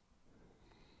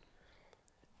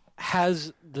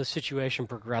has the situation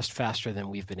progressed faster than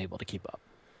we've been able to keep up?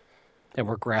 And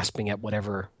we're grasping at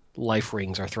whatever life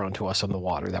rings are thrown to us on the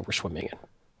water that we're swimming in.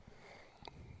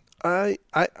 I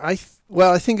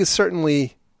think it's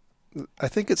certainly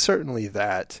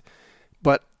that.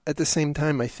 But at the same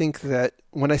time, I think that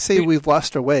when I say we've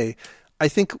lost our way, I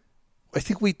think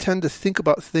we tend to think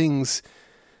about things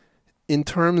in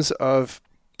terms of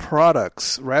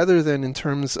products rather than in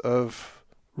terms of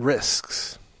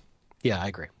risks. Yeah, I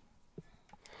agree.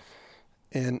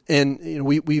 And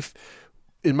we've,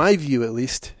 in my view at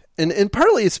least, and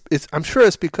partly it's I'm sure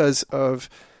it's because of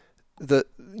the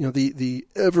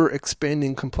ever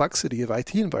expanding complexity of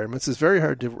IT environments. It's very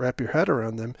hard to wrap your head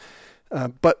around them.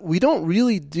 But we don't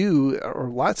really do, or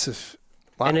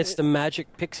and it's the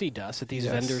magic pixie dust that these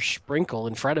vendors sprinkle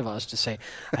in front of us to say,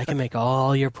 I can make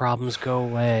all your problems go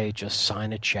away. Just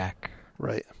sign a check.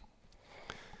 Right.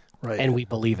 And we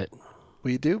believe it.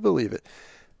 We do believe it.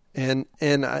 And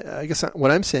I guess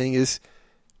what I'm saying is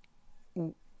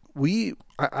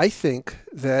I think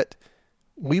that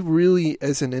we really,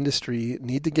 as an industry,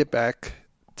 need to get back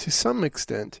to some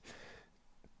extent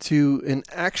to an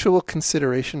actual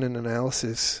consideration and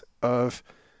analysis of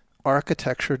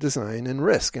architecture, design, and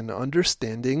risk, and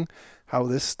understanding how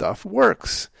this stuff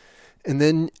works, and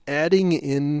then adding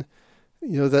in,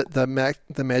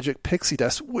 the magic pixie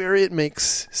dust where it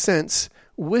makes sense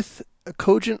with a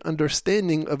cogent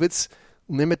understanding of its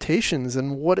limitations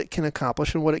and what it can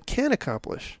accomplish and what it can't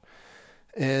accomplish,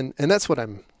 and that's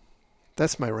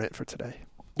my rant for today.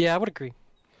 Yeah, I would agree,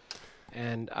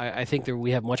 and I think that we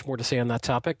have much more to say on that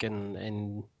topic,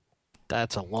 and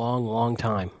that's a long, long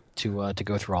time to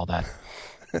go through all that.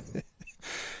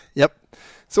 Yep.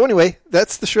 So anyway,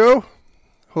 that's the show.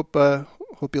 Hope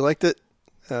you liked it.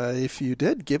 If you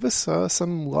did, give us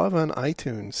some love on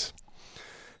iTunes.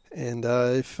 And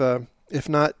if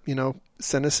not,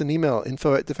 send us an email,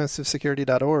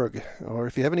 info@defensivesecurity.org. Or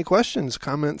if you have any questions,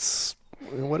 comments,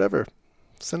 whatever,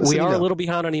 send us an email. We are a little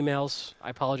behind on emails. I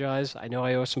apologize. I know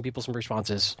I owe some people some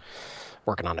responses.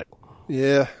 Working on it.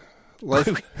 Yeah.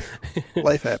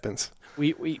 Life happens.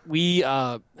 We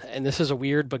and this is a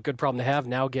weird but good problem to have,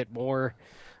 now get more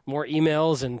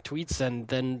emails and tweets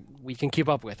than we can keep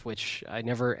up with, which I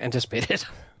never anticipated.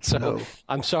 So no.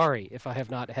 I'm sorry if I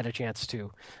have not had a chance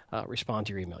to respond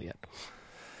to your email yet.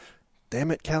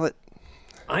 Damn it, Khaled.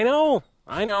 I know.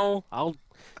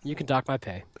 You can dock my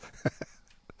pay.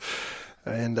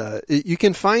 And you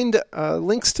can find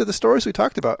links to the stories we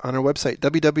talked about on our website,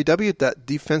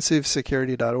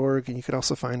 www.defensivesecurity.org. And you can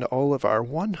also find all of our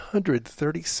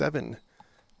 137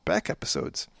 back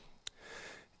episodes.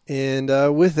 And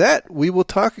with that, we will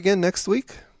talk again next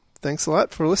week. thanks a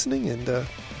lot for listening, and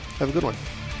have a good one.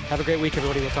 Have a great week,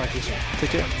 everybody. We'll talk to you soon. Take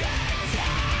care.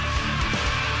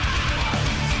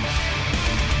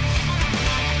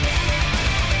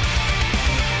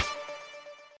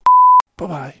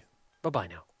 Bye-bye. Bye-bye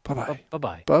now. Bye-bye.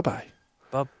 Bye-bye. Bye-bye.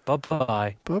 Bye-bye.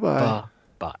 Bye-bye. Bye-bye.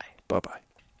 Bye-bye.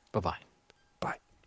 Bye-bye.